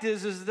fact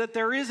is that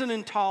there is an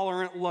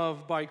intolerant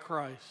love by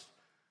Christ.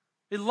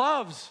 It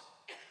loves,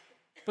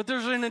 but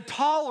there's an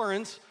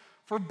intolerance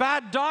for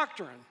bad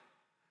doctrine,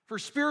 for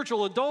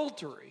spiritual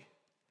adultery.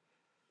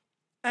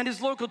 And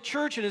his local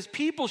church and his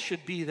people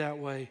should be that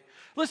way.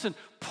 Listen,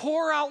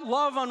 pour out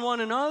love on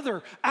one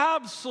another,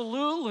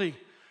 absolutely.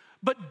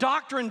 But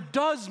doctrine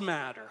does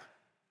matter.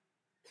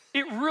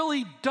 It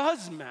really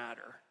does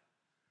matter.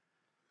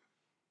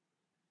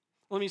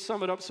 Let me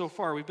sum it up so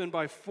far. We've been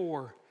by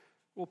 4.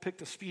 We'll pick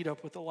the speed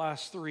up with the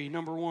last 3.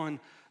 Number 1,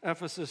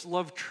 Ephesus,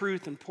 love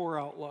truth and pour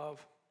out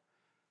love.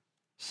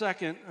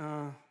 Second,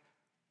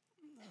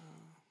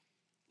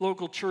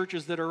 local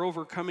churches that are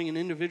overcoming and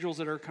individuals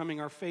that are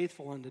coming are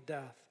faithful unto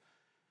death.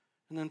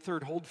 And then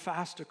third, hold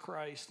fast to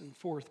Christ. And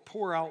fourth,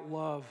 pour out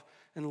love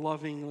and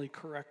lovingly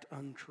correct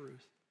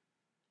untruth.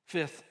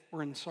 Fifth,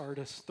 we're in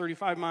Sardis,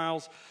 35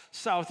 miles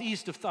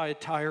southeast of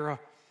Thyatira.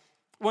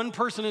 One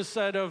person has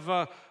said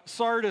of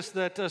Sardis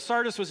that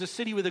Sardis was a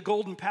city with a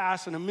golden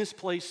past and a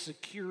misplaced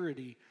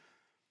security.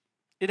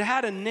 It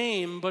had a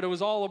name, but it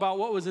was all about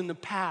what was in the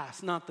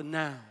past, not the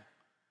now.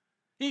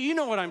 You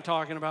know what I'm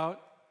talking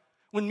about.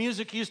 When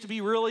music used to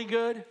be really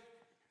good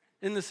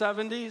in the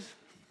 70s.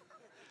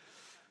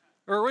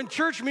 Or when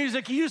church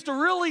music used to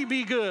really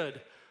be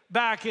good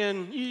back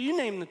in, you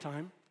name the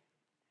time.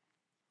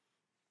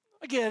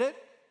 I get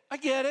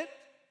it.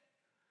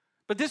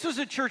 But this was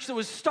a church that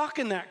was stuck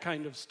in that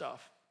kind of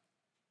stuff.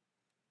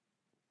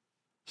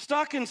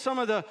 Stuck in some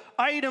of the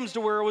items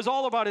to where it was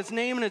all about its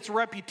name and its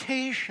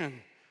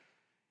reputation.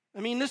 I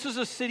mean, this was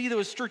a city that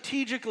was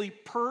strategically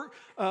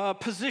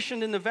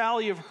positioned in the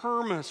valley of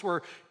Hermas,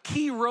 where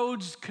key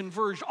roads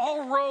converged.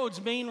 All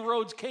roads, main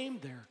roads, came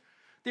there.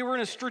 They were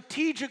in a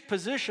strategic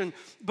position,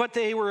 but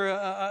they were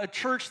a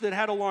church that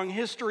had a long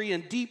history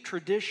and deep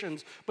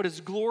traditions, but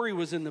its glory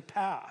was in the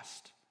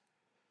past.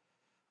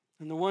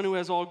 And the one who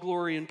has all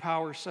glory and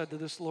power said to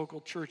this local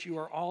church, "You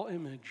are all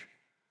image,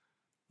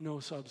 no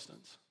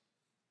substance."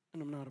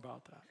 And I'm not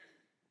about that.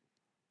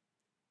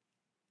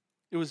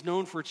 It was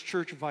known for its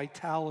church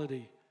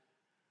vitality.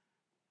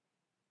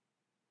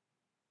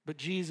 But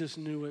Jesus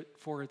knew it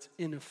for its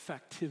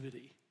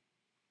ineffectivity.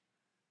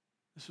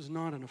 This was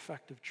not an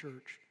effective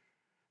church.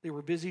 They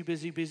were busy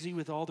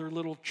with all their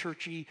little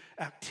churchy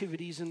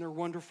activities and their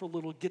wonderful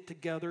little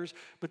get-togethers,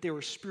 but they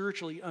were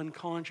spiritually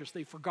unconscious.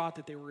 They forgot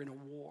that they were in a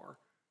war,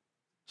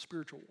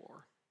 spiritual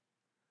war.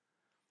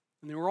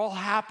 And they were all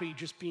happy,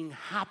 just being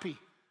happy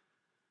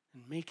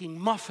and making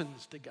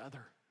muffins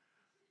together.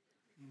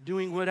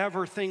 Doing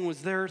whatever thing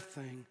was their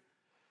thing.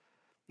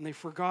 And they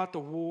forgot the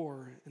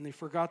war, and they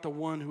forgot the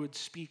one who would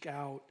speak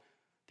out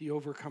the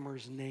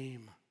overcomer's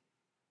name.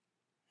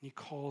 And he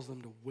calls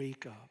them to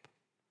wake up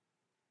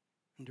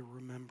and to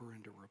remember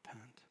and to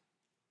repent.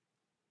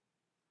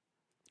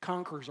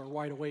 Conquerors are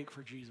wide awake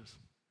for Jesus.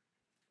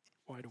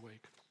 Wide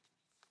awake.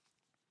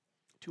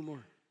 2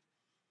 more.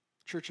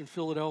 Church in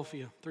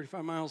Philadelphia,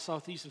 35 miles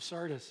southeast of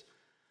Sardis.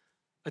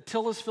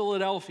 Attilas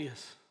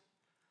Philadelphus.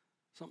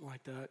 Something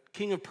like that.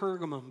 King of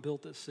Pergamum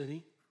built this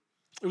city.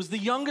 It was the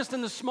youngest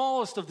and the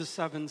smallest of the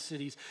 7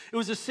 cities. It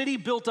was a city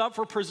built up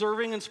for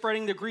preserving and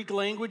spreading the Greek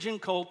language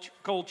and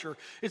culture.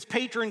 Its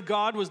patron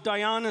god was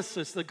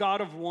Dionysus, the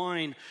god of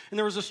wine. And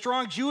there was a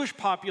strong Jewish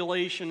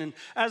population. And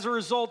as a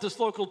result, this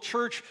local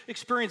church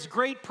experienced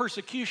great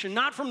persecution,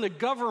 not from the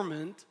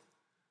government,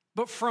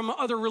 but from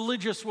other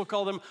religious, we'll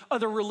call them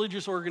other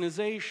religious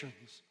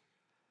organizations.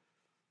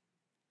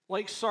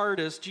 Like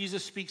Sardis,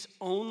 Jesus speaks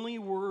only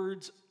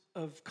words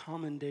of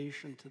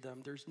commendation to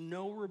them. There's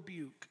no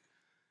rebuke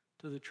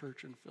to the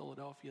church in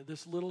Philadelphia.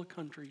 This little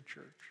country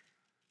church,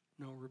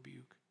 no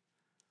rebuke.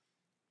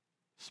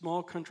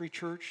 Small country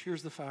church,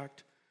 here's the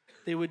fact.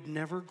 They would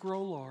never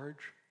grow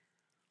large.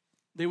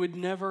 They would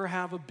never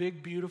have a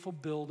big, beautiful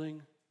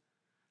building.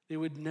 They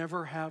would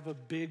never have a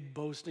big,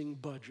 boasting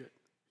budget.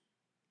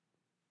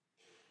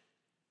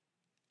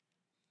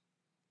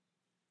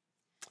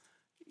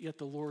 Yet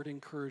the Lord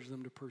encouraged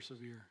them to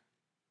persevere.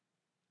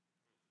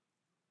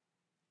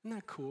 Isn't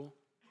that cool?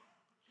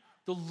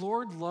 The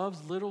Lord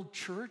loves little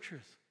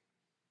churches.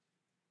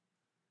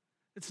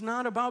 It's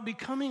not about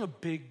becoming a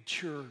big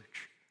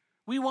church.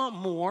 We want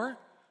more.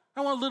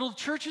 I want little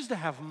churches to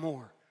have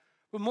more.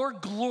 But more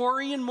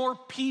glory and more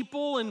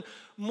people and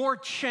more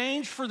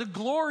change for the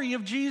glory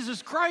of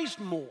Jesus Christ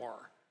more.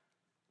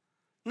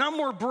 Not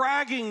more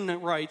bragging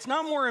rights,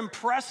 not more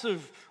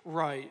impressive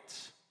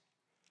rights.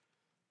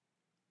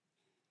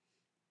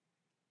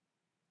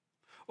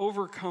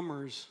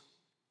 Overcomers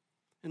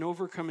and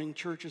overcoming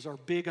churches are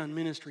big on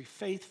ministry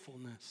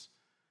faithfulness,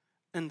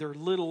 and they're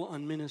little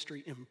on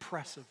ministry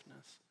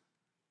impressiveness.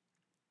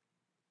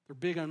 They're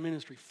big on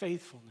ministry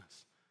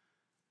faithfulness,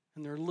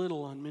 and they're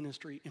little on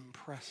ministry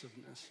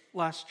impressiveness.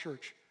 Last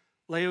church,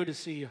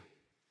 Laodicea.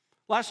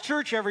 Last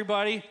church,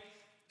 everybody.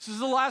 This is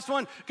the last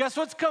one. Guess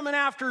what's coming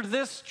after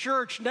this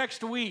church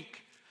next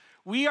week?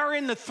 We are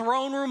in the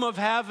throne room of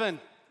heaven,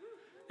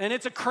 and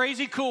it's a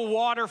crazy cool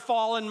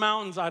waterfall and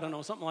mountains. I don't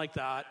know, something like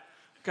that.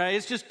 Okay,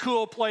 it's just a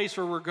cool place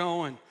where we're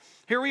going.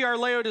 Here we are,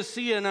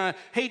 Laodicea, and I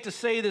hate to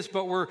say this,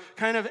 but we're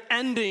kind of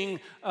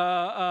ending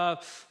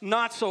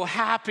not so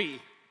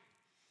happy.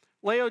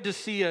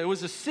 Laodicea, it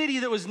was a city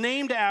that was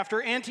named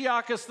after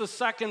Antiochus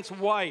II's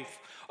wife.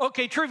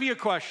 Okay, trivia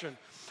question.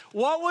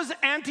 What was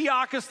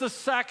Antiochus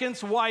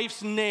II's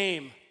wife's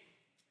name?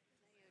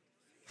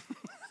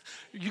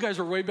 You guys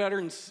were way better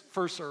in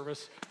first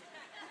service.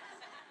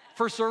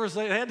 First service,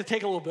 they had to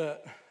take a little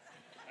bit.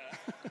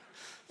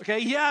 Okay,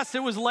 yes,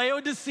 it was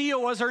Laodicea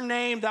was her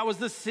name. That was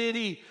the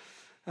city.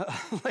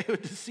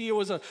 Laodicea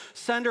was a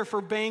center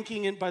for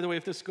banking. And by the way,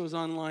 if this goes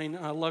online,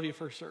 I love you,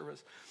 first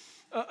service.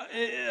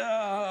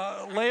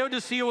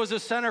 Laodicea was a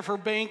center for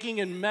banking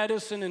and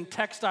medicine and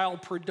textile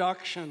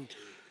production.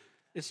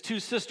 Its two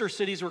sister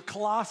cities were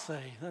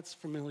Colossae, that's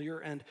familiar,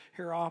 and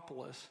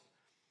Hierapolis.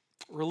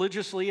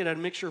 Religiously, it had a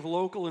mixture of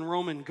local and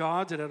Roman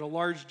gods. It had a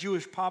large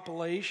Jewish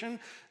population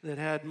that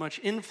had much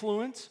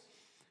influence.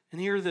 And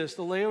hear this,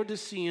 the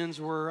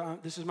Laodiceans were,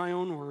 this is my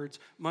own words,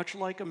 much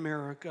like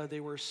America, they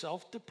were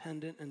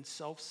self-dependent and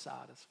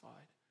self-satisfied.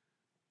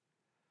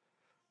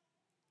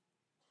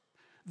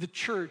 The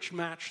church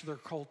matched their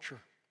culture,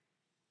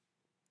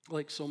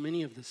 like so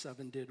many of the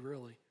seven did,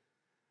 really.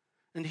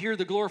 And here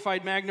the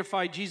glorified,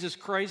 magnified Jesus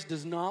Christ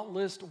does not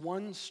list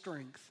one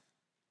strength.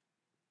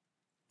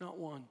 Not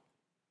one.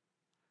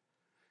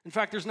 In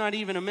fact, there's not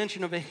even a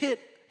mention of a hint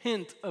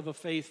of a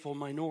faithful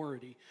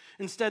minority.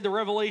 Instead, the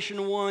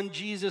Revelation 1,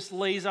 Jesus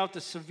lays out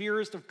the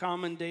severest of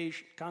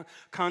condemnations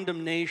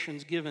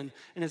given,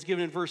 and is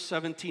given in verse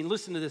 17.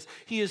 Listen to this.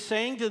 He is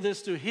saying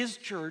to his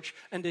church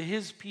and to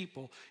his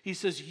people. He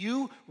says,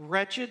 you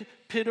wretched,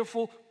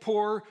 pitiful,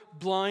 poor,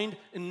 blind,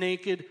 and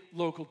naked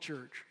local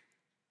church.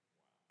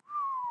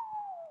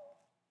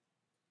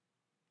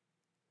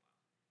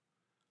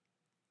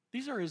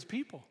 These are his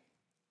people.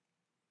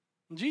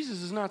 And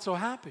Jesus is not so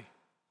happy.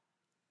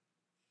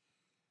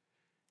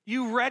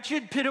 You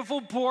wretched,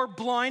 pitiful, poor,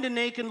 blind, and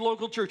naked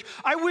local church.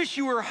 I wish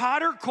you were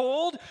hot or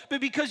cold,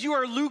 but because you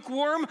are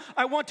lukewarm,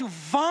 I want to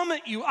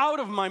vomit you out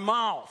of my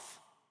mouth.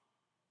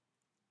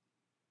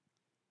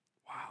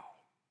 Wow.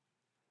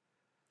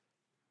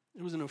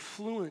 It was an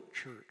affluent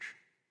church,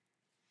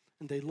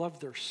 and they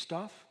loved their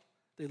stuff.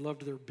 They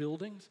loved their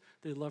buildings.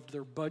 They loved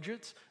their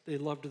budgets. They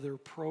loved their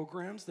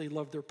programs. They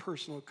loved their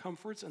personal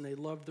comforts, and they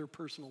loved their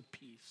personal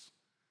peace.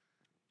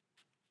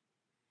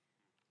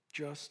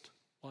 Just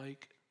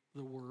like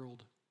the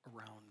world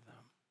around them.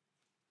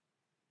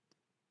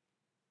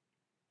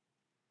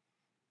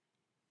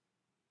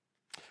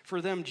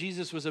 For them,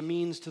 Jesus was a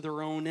means to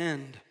their own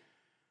end.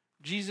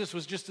 Jesus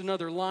was just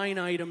another line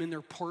item in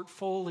their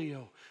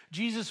portfolio.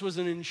 Jesus was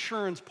an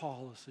insurance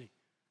policy.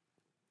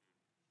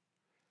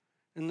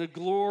 And the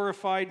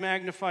glorified,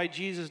 magnified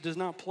Jesus does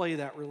not play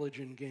that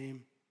religion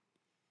game.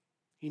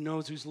 He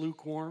knows who's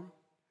lukewarm,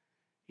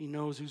 he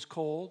knows who's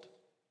cold,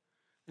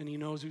 and he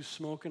knows who's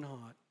smoking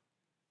hot.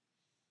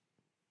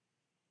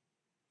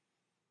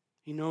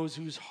 He knows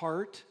whose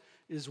heart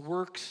is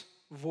works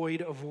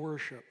void of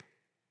worship.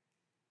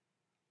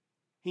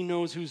 He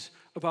knows who's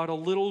about a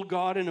little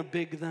God and a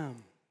big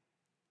them.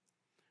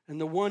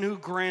 And the one who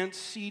grants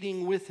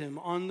seating with him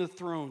on the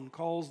throne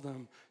calls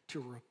them to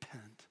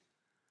repent.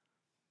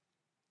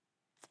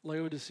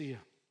 Laodicea,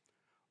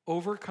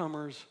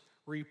 overcomers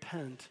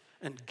repent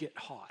and get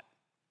hot.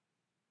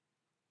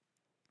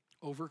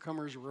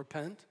 Overcomers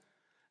repent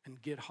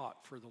and get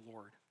hot for the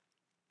Lord.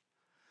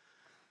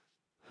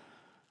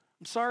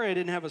 I'm sorry I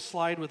didn't have a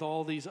slide with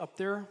all these up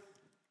there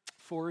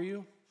for you.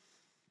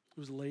 It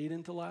was late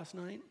into last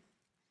night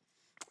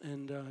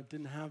and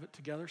didn't have it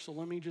together, so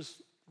let me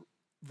just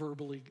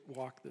verbally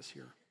walk this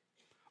here.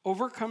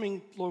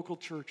 Overcoming local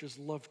churches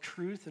love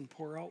truth and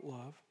pour out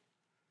love,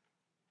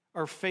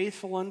 are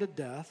faithful unto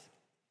death,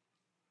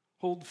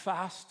 hold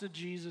fast to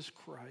Jesus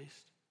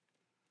Christ,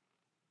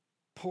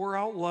 pour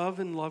out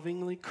love and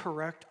lovingly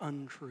correct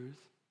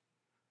untruth,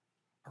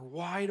 are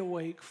wide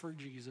awake for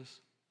Jesus,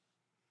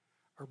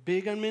 are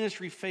big on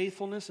ministry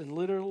faithfulness and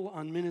little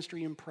on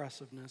ministry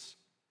impressiveness,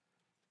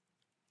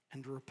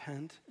 and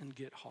repent and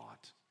get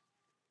hot.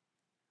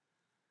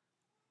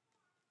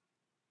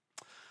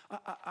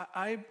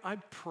 I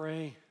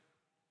pray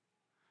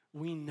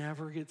we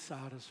never get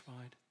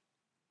satisfied.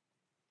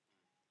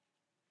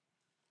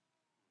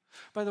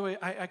 By the way,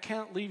 I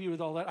can't leave you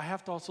with all that. I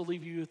have to also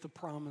leave you with the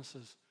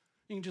promises.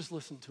 You can just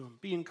listen to them.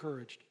 Be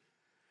encouraged.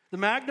 The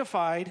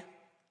magnified,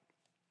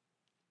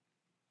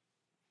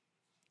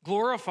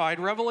 glorified,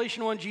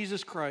 Revelation 1,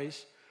 Jesus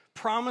Christ,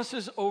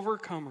 promises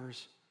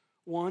overcomers,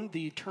 1,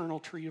 the eternal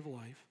tree of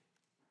life,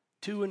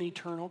 2, an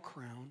eternal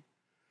crown,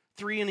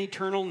 3, an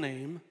eternal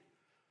name,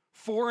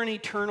 4, an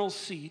eternal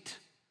seat,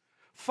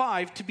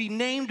 5, to be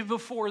named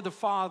before the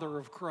Father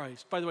of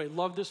Christ. By the way,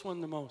 love this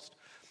one the most.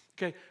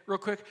 Okay, real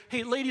quick.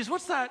 Hey, ladies,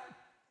 what's that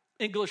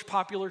English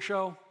popular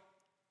show?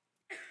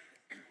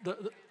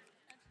 The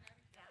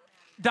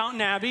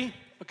Downton Abbey,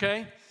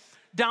 okay?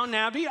 Downton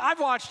Abbey, I've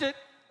watched it.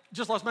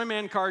 Just lost my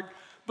man card,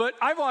 but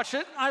I've watched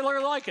it. I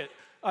really like it.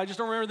 I just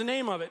don't remember the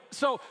name of it.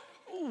 So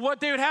what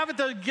they would have at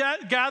the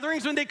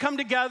gatherings when they come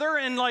together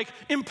and like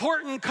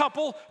important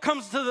couple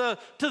comes to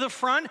the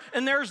front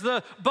and there's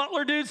the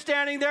butler dude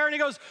standing there and he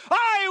goes,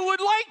 I would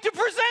like to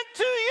present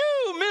to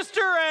you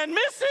Mr. and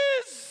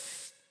Mrs.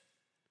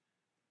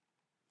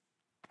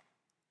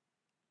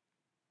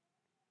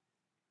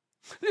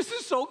 This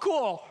is so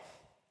cool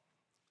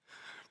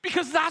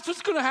because that's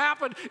what's going to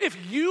happen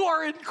if you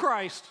are in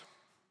Christ.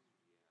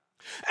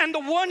 And the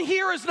one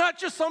here is not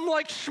just some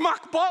like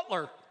schmuck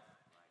butler.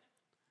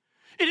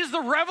 It is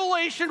the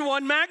Revelation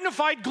 1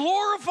 magnified,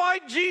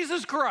 glorified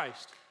Jesus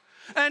Christ.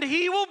 And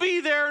he will be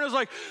there and is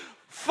like,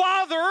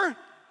 Father,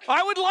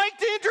 I would like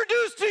to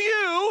introduce to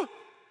you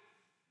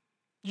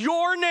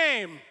your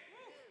name.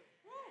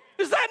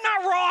 Is that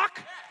not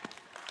rock?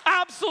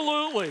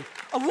 Absolutely.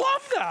 I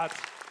love that.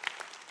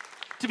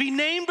 To be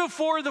named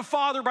before the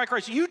Father by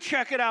Christ. You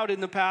check it out in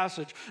the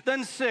passage.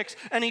 Then 6,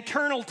 an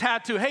eternal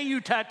tattoo. Hey,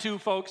 you tattoo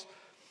folks.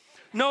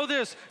 Know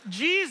this.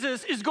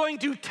 Jesus is going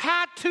to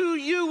tattoo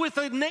you with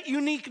a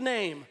unique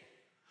name.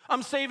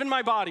 I'm saving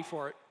my body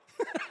for it.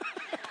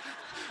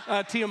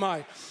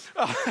 TMI.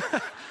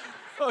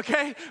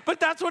 Okay? But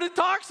that's what it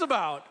talks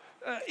about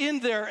in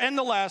there. And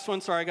the last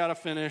one, sorry, I got to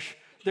finish.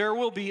 There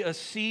will be a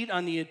seat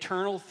on the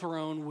eternal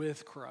throne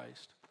with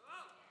Christ.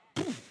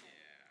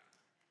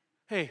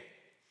 Hey,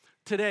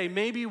 today,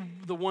 maybe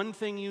the one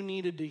thing you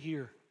needed to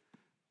hear,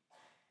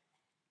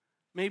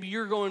 maybe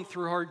you're going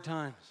through hard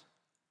times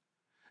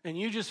and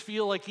you just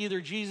feel like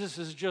either Jesus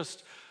has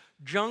just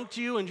junked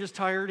you and just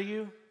tired of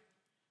you,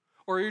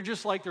 or you're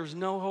just like there's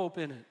no hope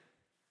in it.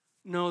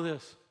 Know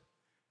this,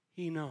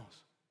 he knows.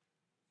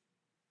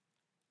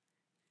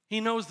 He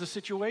knows the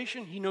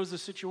situation. He knows the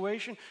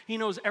situation. He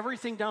knows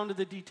everything down to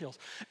the details.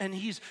 And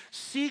he's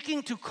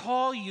seeking to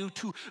call you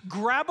to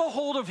grab a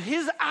hold of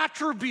his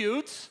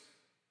attributes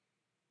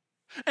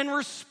and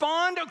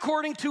respond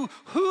according to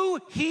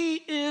who he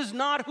is,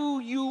 not who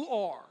you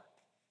are.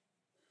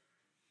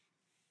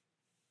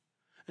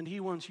 And he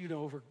wants you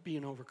to be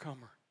an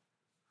overcomer.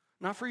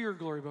 Not for your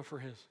glory, but for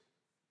his.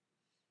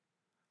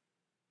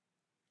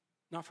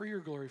 Not for your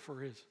glory, for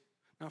his.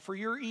 Not for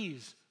your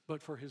ease,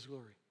 but for his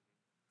glory.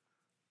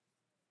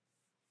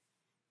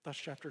 That's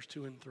chapters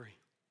 2 and 3.